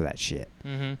and outs of that shit.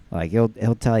 Mm-hmm. Like he'll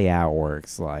tell you how it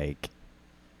works, like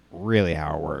really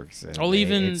how it works. And Well,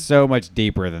 even- it's so much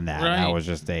deeper than that. That Right. was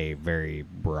just a very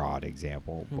broad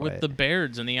example. With but- the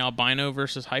Bairds and the albino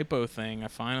versus hypo thing, I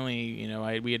finally,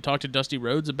 we had talked to Dusty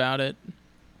Rhodes about it,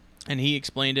 and he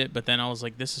explained it. But then I was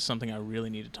like, this is something I really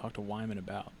need to talk to Wyman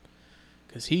about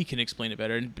because he can explain it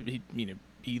better. And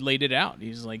he laid it out.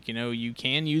 He's like, you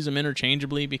can use them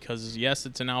interchangeably because yes,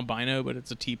 it's an albino, but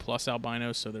it's a T+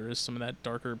 albino, so there is some of that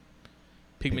darker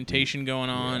pigmentation going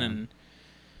on, Yeah. and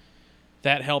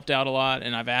that helped out a lot.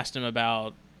 And I've asked him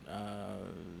about,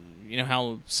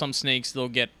 how some snakes they'll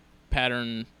get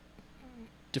pattern,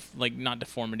 not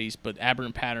deformities, but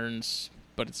aberrant patterns,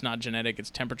 but it's not genetic,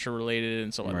 it's temperature related.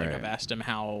 And so Right. I've asked him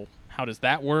how does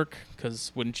that work?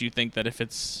 Because wouldn't you think that if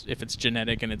it's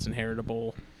genetic and it's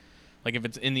inheritable, like if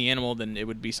it's in the animal, then it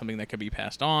would be something that could be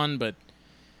passed on. But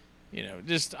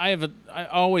I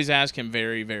always ask him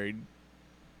very, very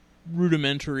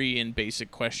rudimentary and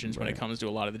basic questions when it Right. comes to a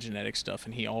lot of the genetic stuff,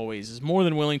 and he always is more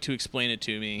than willing to explain it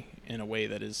to me in a way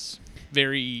that is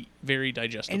very, very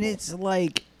digestible. And it's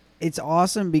like it's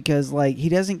awesome because like he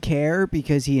doesn't care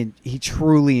because he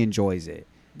truly enjoys it.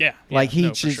 yeah, Like he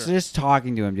for sure. just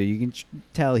talking to him, dude. You can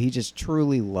tell he just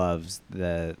truly loves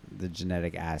the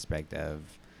genetic aspect of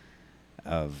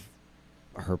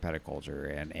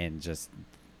herpetoculture and just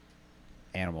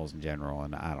animals in general.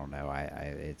 And I don't know,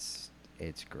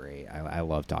 it's great. I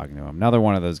love talking to him. Another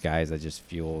one of those guys that just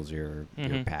fuels your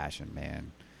Mhm. passion,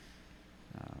 man.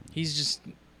 He's just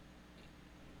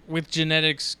with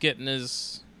genetics getting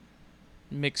as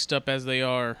mixed up as they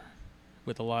are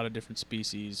with a lot of different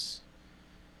species.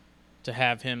 To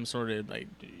have him sort of like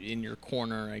in your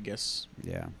corner, I guess,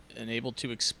 Yeah. and able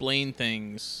to explain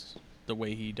things the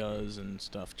way he does and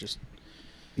stuff,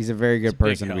 He's a very It's a good big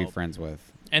person to be help. friends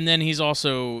with. And then he's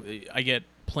also, I get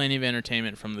plenty of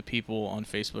entertainment from the people on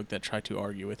Facebook that try to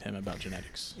argue with him about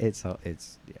genetics. It's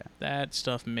That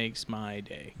stuff makes my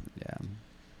day. yeah.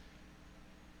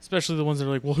 Especially the ones that are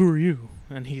like, well, who are you?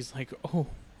 And he's like, oh,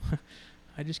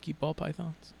 I just keep ball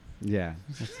pythons. Yeah,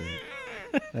 that's it.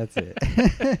 That's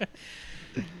it.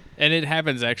 And it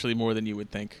happens actually more than you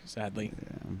would think, sadly.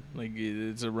 Yeah. Like,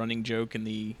 it's a running joke in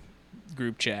the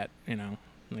group chat,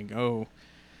 Like, oh,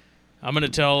 I'm going to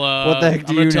tell What the heck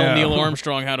do I'm gonna you tell know? Neil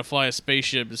Armstrong how to fly a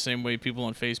spaceship the same way people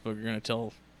on Facebook are going to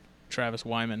tell Travis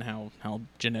Wyman how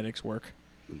genetics work.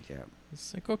 Yeah.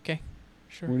 It's like, okay,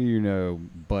 sure. What do you know,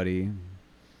 buddy?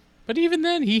 But even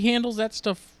then, he handles that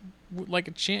stuff like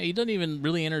a champ. He doesn't even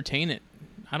really entertain it.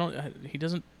 He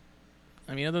doesn't.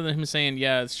 I mean, other than him saying,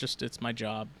 "Yeah, it's my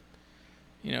job,"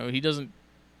 he doesn't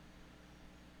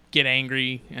get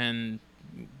angry and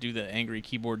do the angry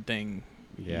keyboard thing.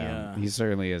 Yeah, he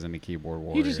certainly isn't a keyboard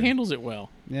warrior. He just handles it well.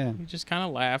 Yeah. He just kind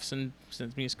of laughs and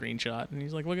sends me a screenshot, and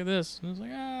he's like, "Look at this," and I was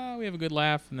like, we have a good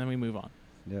laugh," and then we move on.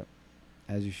 Yep.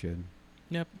 As you should.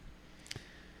 Yep.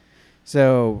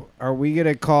 So, are we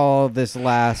gonna call this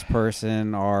last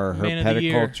person our Man of the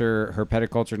year.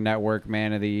 Herpeticulture Network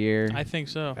Man of the Year? I think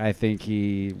so. I think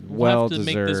he We'll have to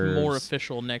deserves. make this more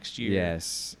official next year.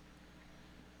 Yes.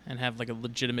 And have like a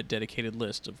legitimate dedicated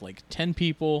list of like 10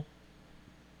 people.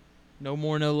 No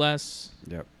more, no less.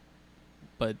 Yep.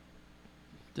 But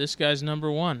this guy's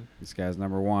number one. This guy's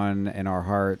number one in our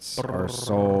hearts, our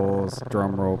souls.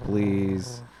 Drum roll,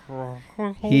 please.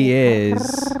 He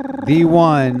is the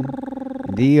one,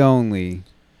 the only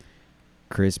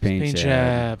Chris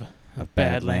Painchab of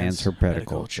Badlands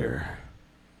Herpeticulture.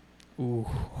 Ooh.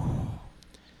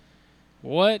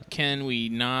 What can we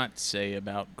not say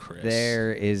about Chris?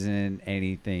 There isn't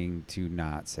anything to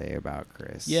not say about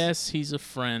Chris. Yes, he's a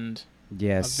friend.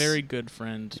 Yes. A very good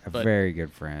friend. A very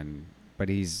good friend. But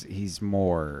he's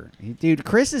more. Dude,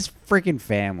 Chris is freaking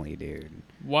family, dude.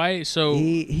 Why? So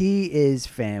he is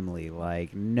family.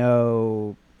 Like,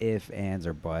 no ifs, ands,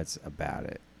 or buts about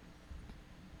it.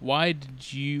 Why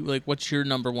did you, like, what's your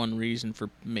number one reason for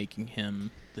making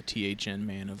him the THN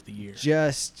Man of the Year?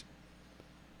 Just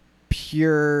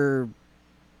pure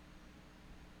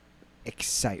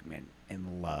excitement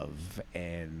and love.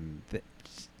 And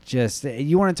just,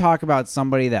 you want to talk about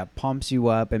somebody that pumps you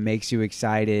up and makes you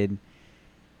excited.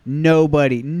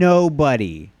 Nobody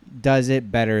does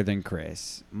it better than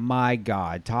Chris. My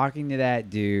God, talking to that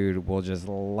dude will just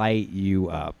light you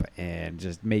up and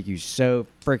just make you so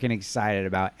freaking excited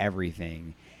about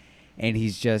everything. And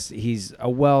he's a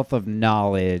wealth of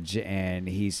knowledge, and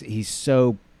he's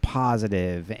so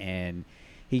positive, and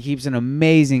he keeps an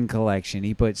amazing collection.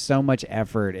 He puts so much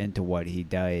effort into what he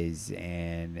does,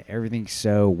 and everything's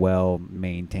so well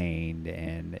maintained,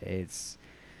 and he's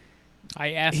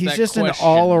just an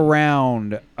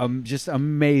all-around, just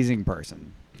amazing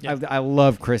person. Yep. I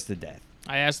love Chris to death.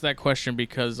 I asked that question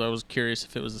because I was curious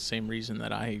if it was the same reason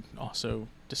that I also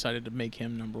decided to make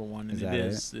him number one, and it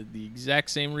is the exact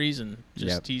same reason.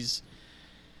 Just he's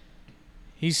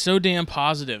so damn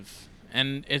positive,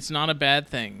 and it's not a bad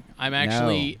thing. I'm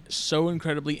actually so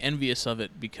incredibly envious of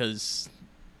it because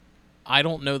I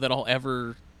don't know that I'll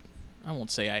ever. I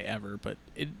won't say I ever, but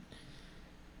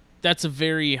that's a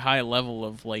very high level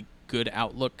of like good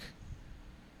outlook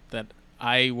that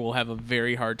I will have a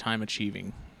very hard time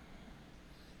achieving.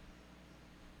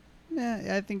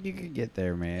 Yeah, I think you could get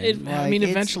there, man.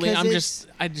 Eventually,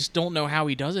 I just don't know how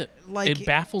he does it. Like, it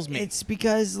baffles me. It's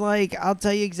because, like, I'll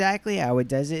tell you exactly how it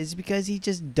does it. It's because he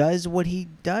just does what he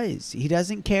does. He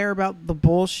doesn't care about the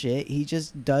bullshit. He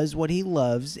just does what he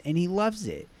loves, and he loves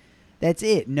it. That's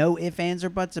it. No ifs, ands, or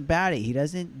buts about it. He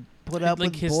doesn't put up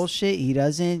with bullshit. He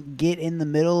doesn't get in the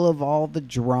middle of all the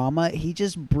drama. He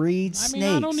just breeds snakes.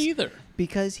 I don't either.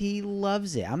 Because he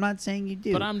loves it. I'm not saying you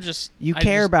do. But I'm just... You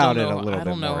care about it a little bit more. I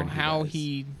don't know how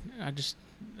he... How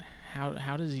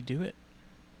does he do it?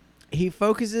 He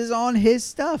focuses on his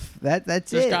stuff. That's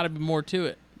it. There's got to be more to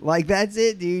it. Like, that's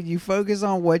it, dude. You focus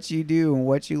on what you do and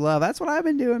what you love. That's what I've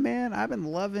been doing, man. I've been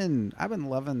loving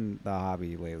the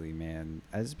hobby lately, man.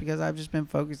 It's because I've just been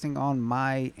focusing on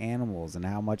my animals and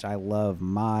how much I love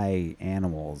my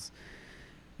animals.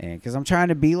 And because I'm trying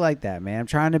to be like that, man. I'm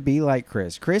trying to be like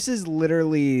Chris. Chris is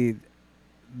literally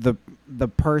the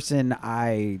person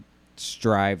I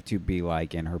strive to be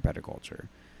like in herpeticulture.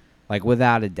 Like,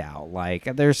 without a doubt.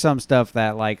 Like, there's some stuff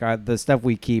that, like, the stuff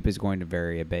we keep is going to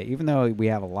vary a bit. Even though we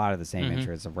have a lot of the same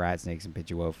interests of rat snakes and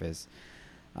Pituophis.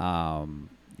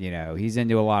 He's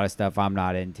into a lot of stuff I'm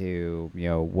not into,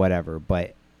 whatever.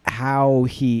 But how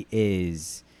he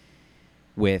is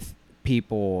with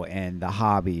people and the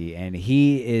hobby, and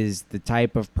he is the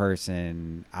type of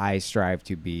person I strive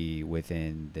to be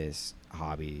within this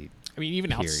hobby. I mean,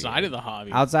 even period. Outside of the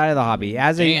hobby. Outside of the hobby,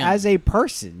 as a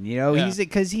person, he's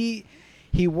because he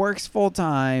works full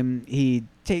time. He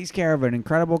takes care of an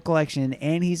incredible collection,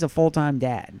 and he's a full time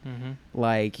dad. Mm-hmm.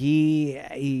 Like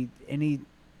he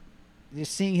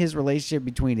just seeing his relationship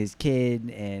between his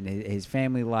kid and his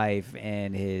family life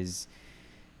and his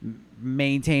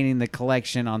maintaining the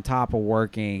collection on top of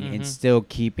working and still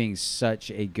keeping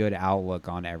such a good outlook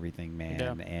on everything, man.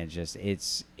 Yeah. And just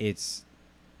it's.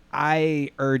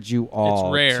 I urge you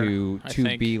all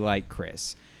to be like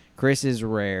Chris. Chris is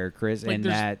rare. Chris, like, and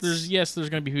there's going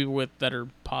to be people that are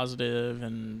positive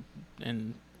and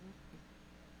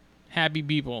happy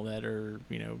people that are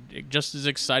just as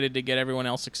excited to get everyone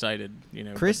else excited.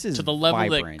 Chris is to the level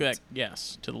vibrant.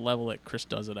 to the level that Chris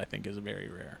does it. I think is very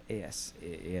rare. Yes,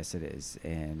 it is,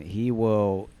 and he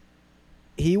will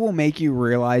make you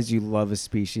realize you love a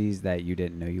species that you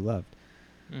didn't know you loved.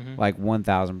 Like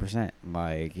 1,000%.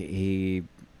 Like he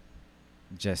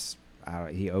just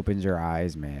he opens your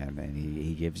eyes, man, and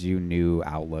he gives you new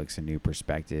outlooks and new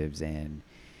perspectives, and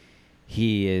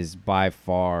he is by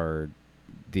far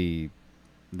the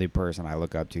person I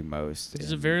look up to most.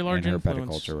 He's a very large in influence.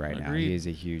 herpeticulture right now. Agreed. He is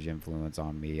a huge influence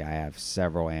on me. I have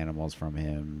several animals from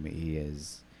him.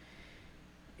 He's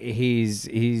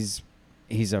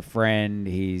a friend.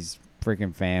 He's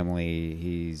freaking family.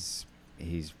 He's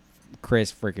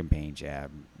Chris freaking Paint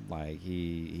Jab. Like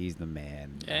he's the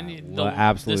man. And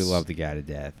absolutely love the guy to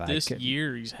death. This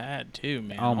year he's had too,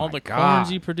 man. Oh All my the God. corns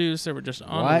he produced, they were just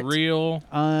unreal.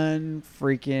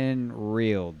 Unfreaking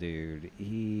real, dude.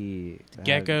 He had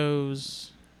Geckos.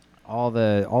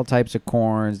 all types of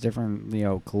corns, different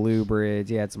colubrids.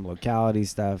 He had some locality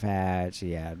stuff hatch.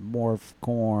 He had morph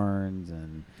corns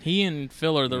and He and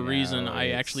Phil are the You reason know, I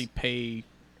it's- actually pay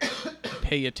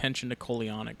attention to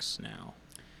Coleonyx now.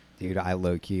 dude, I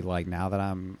low key now that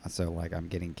I'm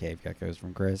getting cave geckos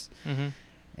from Chris Mm-hmm.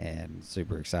 and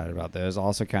super excited about those.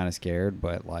 Also kind of scared,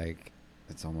 but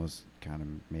it's almost kind of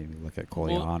made me look at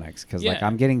Coleonyx because yeah.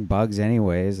 I'm getting bugs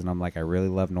anyways, and I'm like, I really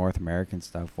love North American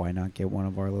stuff. Why not get one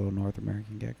of our little North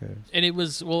American geckos? And it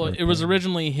was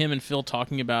originally him and Phil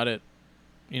talking about it,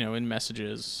 in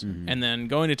messages, Mhm. and then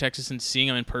going to Texas and seeing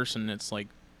him in person. It's like,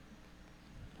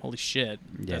 holy shit,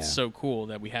 Yeah. that's so cool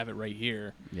that we have it right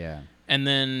here. Yeah. And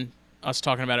then us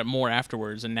talking about it more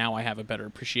afterwards, and now I have a better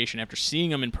appreciation after seeing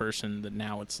them in person. That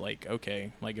now it's like,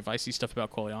 okay, like if I see stuff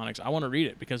about Coleonyx, I want to read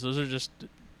it because those are just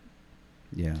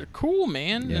Yeah. they're cool,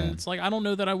 man. Yeah. And it's like I don't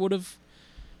know that I would have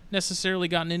necessarily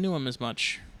gotten into them as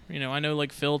much. I know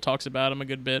like Phil talks about him a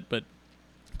good bit, but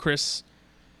Chris,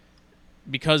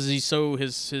 because he's so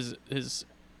his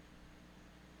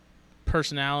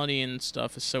personality and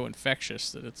stuff is so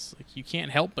infectious that it's like you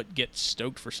can't help but get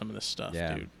stoked for some of this stuff,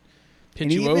 Yeah. dude.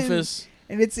 And even- Pituophis.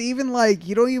 And it's even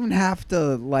you don't even have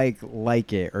to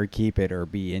like it or keep it or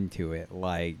be into it.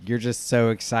 Like you're just so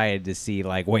excited to see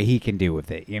what he can do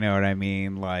with it. You know what I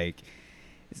mean? Like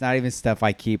it's not even stuff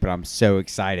I keep, but I'm so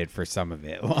excited for some of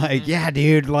it. Like, yeah,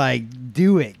 dude,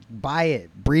 do it, buy it,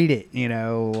 breed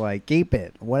it, keep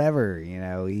it, whatever. He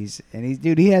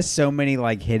has so many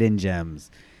hidden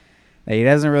gems that he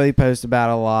doesn't really post about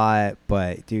a lot,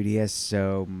 but dude, he has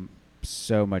so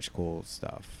much cool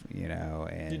stuff,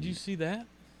 and Did you see that?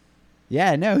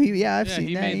 yeah, no, I've seen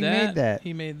he that. made He that. made that.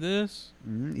 He made this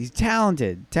He's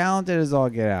talented as all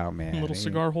get out, man. little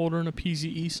cigar holder and a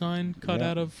PZE sign cut Yep.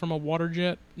 out of from a water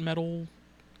jet metal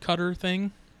cutter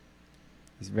thing.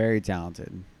 He's very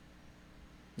talented.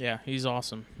 Yeah, he's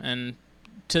awesome. And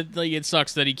it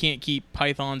sucks that he can't keep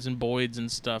pythons and boids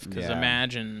and stuff. Because Yeah.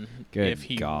 imagine Good if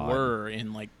he God. were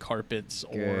in carpets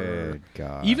or Good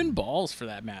God. even balls for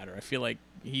that matter. I feel like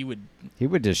he would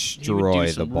destroy do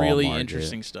the some ball really market.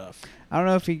 interesting stuff. I don't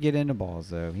know if he'd get into balls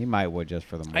though. He might would just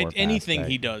for the morph Anything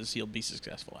aspect. he does, he'll be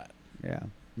successful at. Yeah.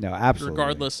 No, absolutely.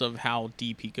 Regardless of how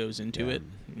deep he goes into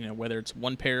Yeah. it, whether it's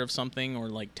one pair of something or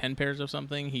 10 pairs of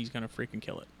something, he's gonna freaking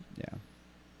kill it. Yeah.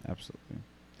 Absolutely.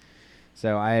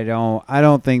 So I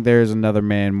don't think there's another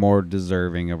man more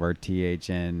deserving of our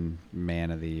THN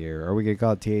Man of the Year. Or we could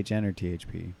call it THN or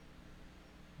THP.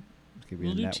 This could be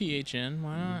We'll the do THN.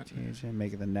 Why not? THN,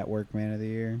 make it the Network Man of the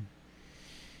Year.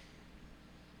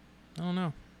 I don't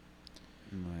know.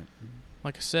 Right.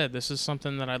 Like I said, this is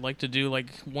something that I'd like to do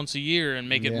once a year and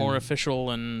make it more Yeah. official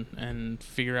and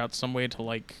figure out some way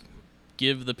to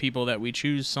give the people that we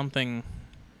choose something,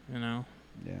 Yeah.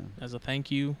 as a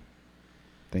thank you.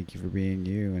 Thank you for being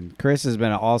you. And Chris has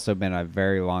also been a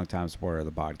very long time supporter of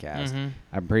the podcast. Mhm.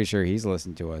 I'm pretty sure he's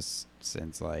listened to us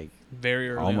since Very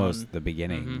early almost on. the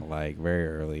beginning, Mhm. very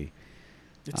early.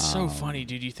 It's so funny,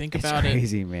 dude. You think It's about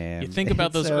crazy, man. You think about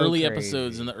It's those so early crazy.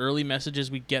 episodes and the early messages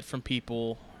we get from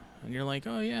people, and you're like,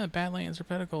 oh yeah, Badlands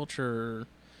Herpeticulture,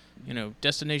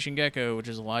 Destination Gecko, which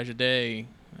is Elijah Day.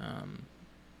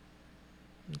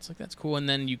 It's like that's cool, and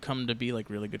then you come to be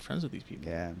really good friends with these people.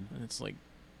 Yeah. And it's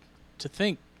to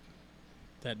think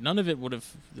that none of it would have,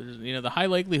 the high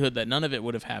likelihood that none of it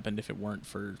would have happened if it weren't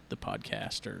for the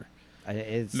podcast or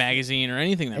It's magazine or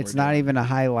anything that it's we're not doing. even a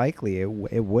high likely. It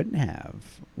wouldn't have.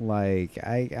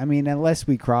 I mean, unless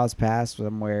we cross paths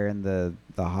somewhere in the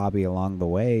hobby along the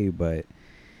way, but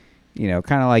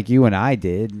kind of like you and I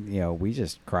did. We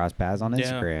just cross paths on Yeah.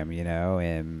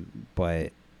 Instagram.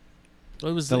 But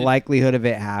It was the likelihood of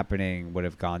it happening would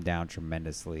have gone down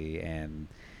tremendously, and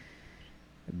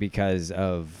because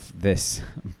of this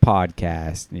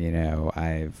podcast,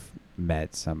 I've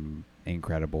met some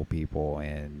incredible people,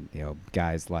 and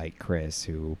guys like Chris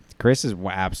is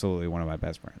absolutely one of my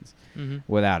best friends, Mhm.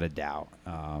 without a doubt.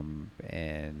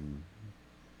 And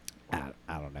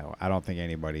I don't know. I don't think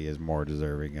anybody is more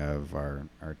deserving of our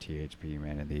THP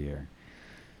Man of the Year.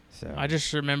 So I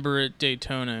just remember at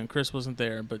Daytona, and Chris wasn't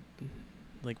there, but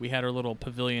like we had our little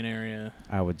pavilion area,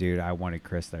 I wanted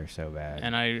Chris there so bad.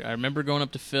 and I remember going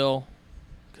up to Phil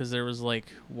because there was like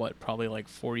probably like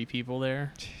 40 people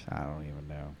there, I don't even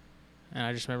know. and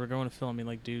I just remember going to Phil and being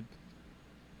like, dude,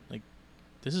 like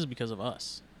this is because of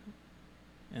us.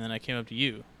 And then I came up to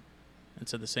you and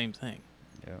said the same thing.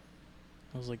 Yeah.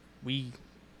 I was like,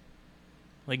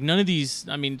 none of these,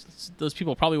 I mean, those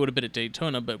people probably would have been at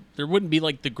Daytona, but there wouldn't be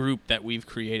like the group that we've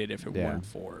created if it weren't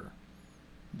for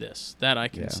this. That I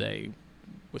can say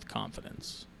with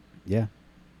confidence. Yeah.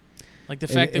 Like the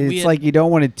fact that it's like you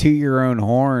don't want to toot your own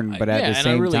horn, but at the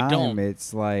same really time, don't.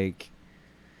 it's like.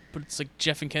 But it's like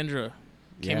Jeff and Kendra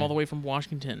came all the way from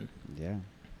Washington. Yeah.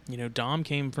 You know, Dom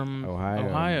came from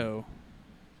Ohio.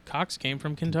 Cox came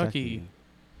from Kentucky.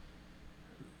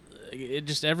 It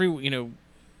just the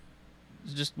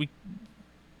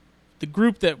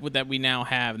group that we now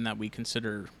have and that we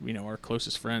consider, our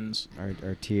closest friends.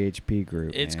 Our THP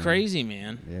group. It's crazy,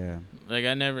 man. Yeah. Like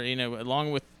I never,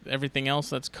 along with everything else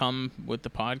that's come with the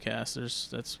podcast,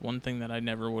 that's one thing that I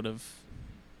never would have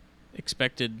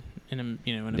expected in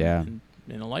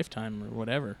a lifetime or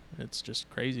whatever. It's just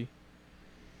crazy.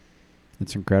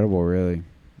 It's incredible, really.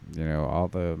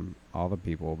 All the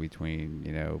people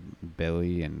between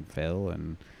Billy and Phil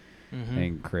and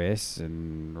and Chris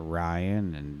and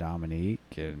Ryan and Dominique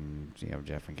and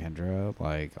Jeff and Kendra,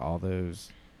 like all those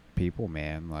people,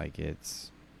 man. Like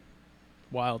it's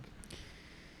wild.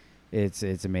 It's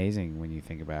amazing when you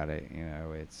think about it.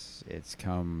 It's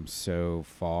come so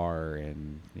far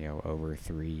in over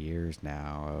 3 years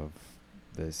now of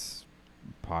this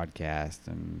podcast.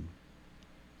 And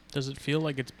does it feel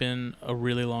like it's been a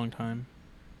really long time?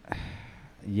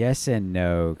 Yes and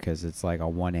no, because it's like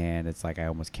on one hand, it's like I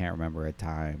almost can't remember a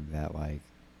time that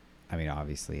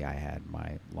obviously I had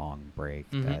my long break.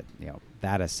 That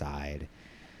that aside,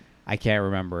 I can't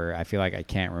remember. I feel like I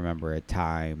can't remember a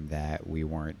time that we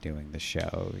weren't doing the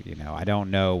show. I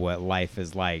don't know what life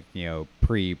is like,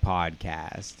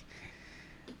 pre-podcast,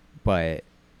 but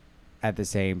at the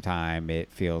same time, it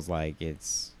feels like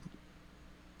it's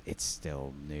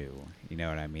still new. You know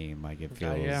what I mean? Like it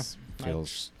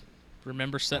feels. I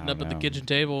remember setting up at the kitchen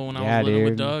table when I was living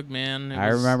with Doug, man. I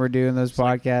remember doing those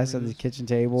podcasts at the kitchen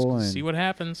table and see what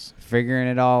happens. Figuring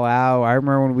it all out. I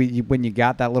remember when you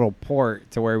got that little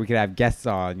port to where we could have guests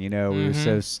on. We were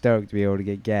so stoked to be able to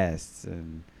get guests,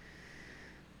 and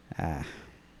I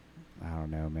don't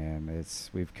know, man.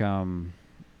 We've come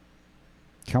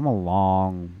a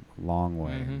long, long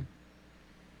way.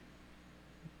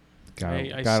 Got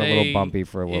a little bumpy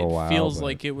for a little while. It feels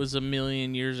like it was a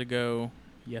million years ago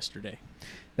yesterday.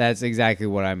 That's exactly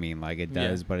what I mean. Like it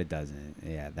does, but it doesn't.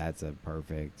 Yeah, that's a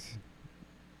perfect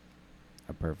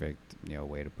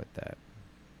way to put that.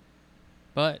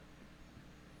 But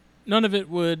none of it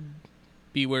would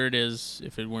be where it is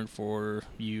if it weren't for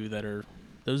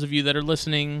those of you that are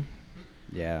listening.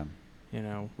 Yeah.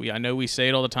 I know we say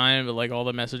it all the time, but like all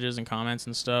the messages and comments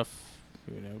and stuff,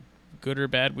 good or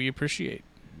bad, we appreciate.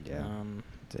 Yeah.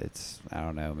 I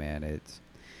don't know, man. It's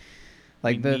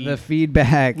like the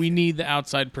feedback. We need the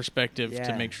outside perspective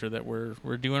to make sure that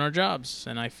we're doing our jobs,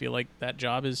 and I feel like that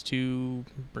job is to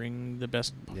bring the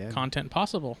best content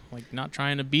possible. Like not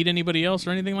trying to beat anybody else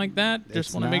or anything like that.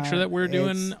 Just want to make sure that we're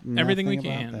doing everything we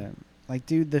can. That. Like,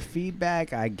 dude, the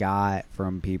feedback I got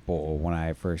from people when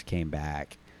I first came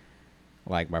back,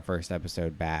 like my first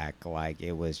episode back, like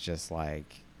it was just like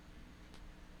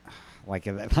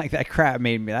that crap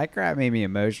made me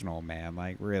emotional, man.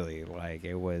 Like really, like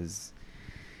it was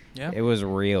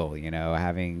real,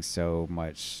 having so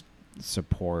much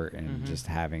support and just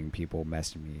having people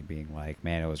messaging me being like,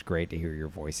 man, it was great to hear your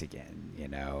voice again,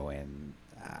 and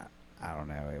I don't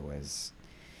know,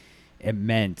 it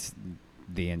meant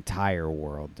the entire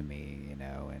world to me, and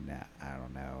I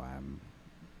don't know,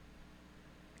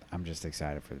 I'm just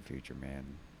excited for the future, man.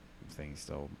 Things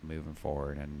still moving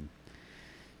forward and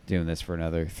doing this for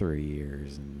another 3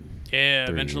 years, and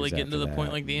eventually getting to the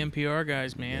point like the NPR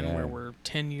guys, man, where we're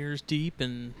 10 years deep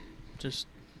and just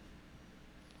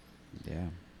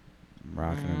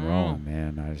rocking and rolling,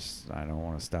 man. I don't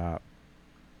want to stop.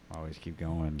 Always keep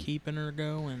going, keeping her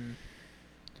going.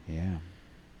 Yeah.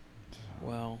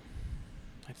 Well,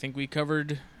 I think we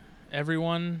covered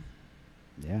everyone.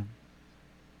 Yeah.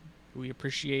 We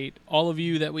appreciate all of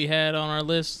you that we had on our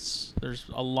lists. There's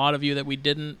a lot of you that we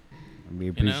didn't. We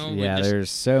appreciate, there's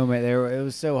so many. It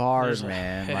was so hard,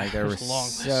 man. Like there were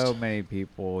so many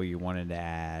people you wanted to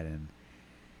add, and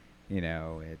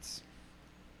it's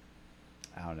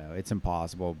I don't know. It's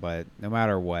impossible, but no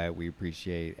matter what, we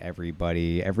appreciate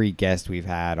everybody, every guest we've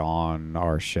had on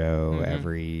our show,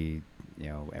 Mhm.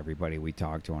 everybody we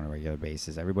talk to on a regular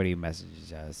basis, everybody who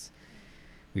messages us.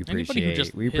 We Anybody who appreciate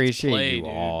just we hits appreciate play, you dude.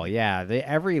 all. Yeah,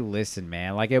 every listen,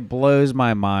 man. Like it blows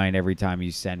my mind every time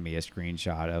you send me a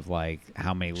screenshot of like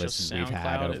how many Just listens we've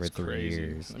had SoundCloud over is 3 crazy.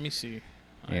 years. Let me see.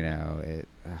 You know, it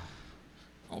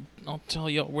I'll tell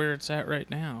you where it's at right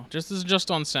now. This is just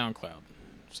on SoundCloud,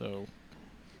 so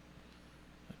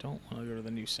I don't want to go to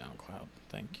the new SoundCloud.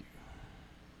 Thank you.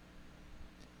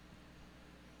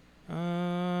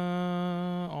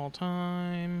 All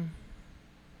time,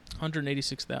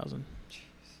 186,000.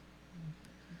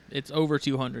 It's over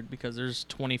 200 because there's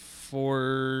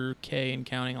 24K and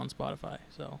counting on Spotify.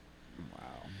 So wow.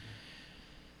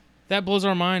 that blows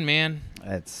our mind, man.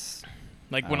 It's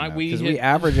Like I when don't know, we 'cause hit, we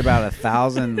average about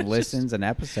 1,000 listens an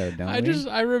episode, don't we?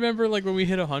 I remember like when we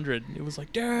hit 100, it was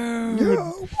like, dude.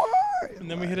 And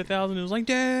then we hit 1,000, it was like,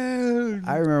 dude.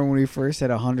 I remember when we first hit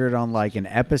 100 on like an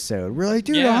episode. We're like,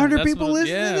 dude, Yeah, 100 that's people what-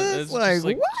 listen yeah, to this. it's Like, just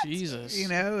like, what? Jesus. You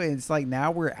know, it's like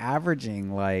now we're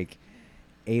averaging like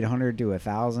 800 to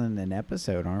 1,000 an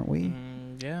episode, aren't we?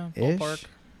 Yeah, Ish? ballpark.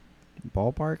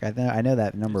 Ballpark. I know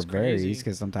that number It's varies crazy.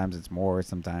 because sometimes it's more,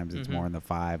 sometimes it's Mhm. more in the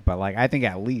 5. But like I think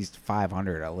at least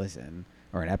 500 a listen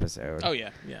or an episode. Oh yeah,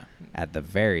 yeah. At the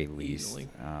very least. Easily.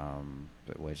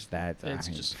 But which that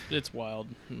It's wild.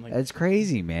 Like, that's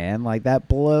crazy, man. Like that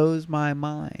blows my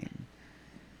mind.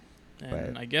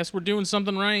 and but- I guess we're doing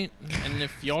something right. And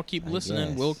if y'all keep I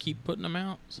listening, we'll guess. keep putting them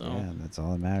out. So Yeah, that's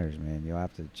all that matters, man. You'll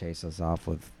have to chase us off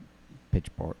with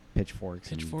pitchforks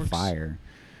and Pitchforks. fire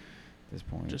at this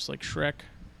point. just like Shrek.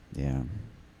 Yeah.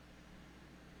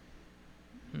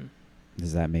 Hmm.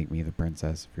 Does that make me the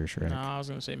princess if you're Shrek? No, I was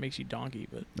gonna say it makes you donkey,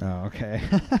 but Oh, okay.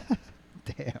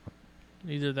 Damn.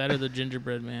 either that or the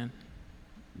gingerbread man.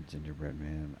 Gingerbread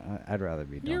man. I'd rather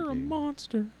be donkey. You're a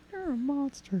monster. You're a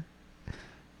monster.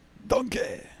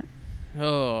 Donkey.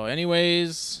 Oh,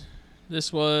 anyways,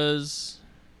 this was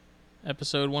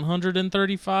episode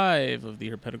 135 of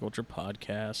the Herpetoculture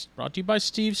Podcast, brought to you by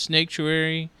Steve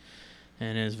Snaketuary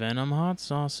and his Venom Hot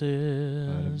Sauces.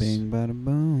 Bada bing, bada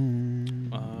boom. You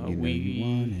know you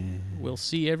want We it. will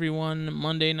see everyone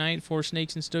Monday night for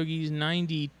Snakes and Stogies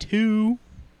 92,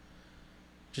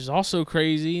 which is also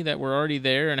crazy that we're already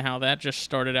there and how that just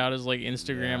started out as like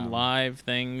Instagram Yeah. live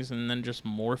things and then just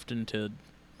morphed into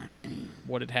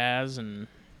what it has, and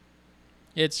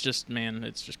it's just, man,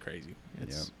 it's just crazy.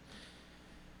 It's Yep.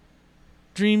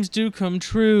 dreams do come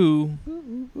true.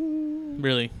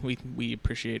 Really, we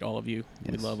appreciate all of you.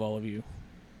 We Yes. love all of you.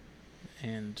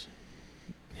 And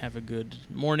have a good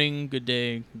morning, good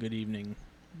day, good evening.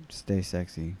 Stay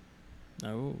sexy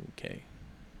Okay.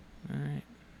 All right.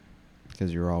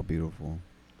 because you're all beautiful.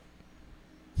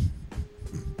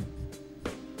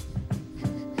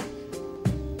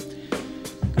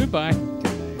 Goodbye.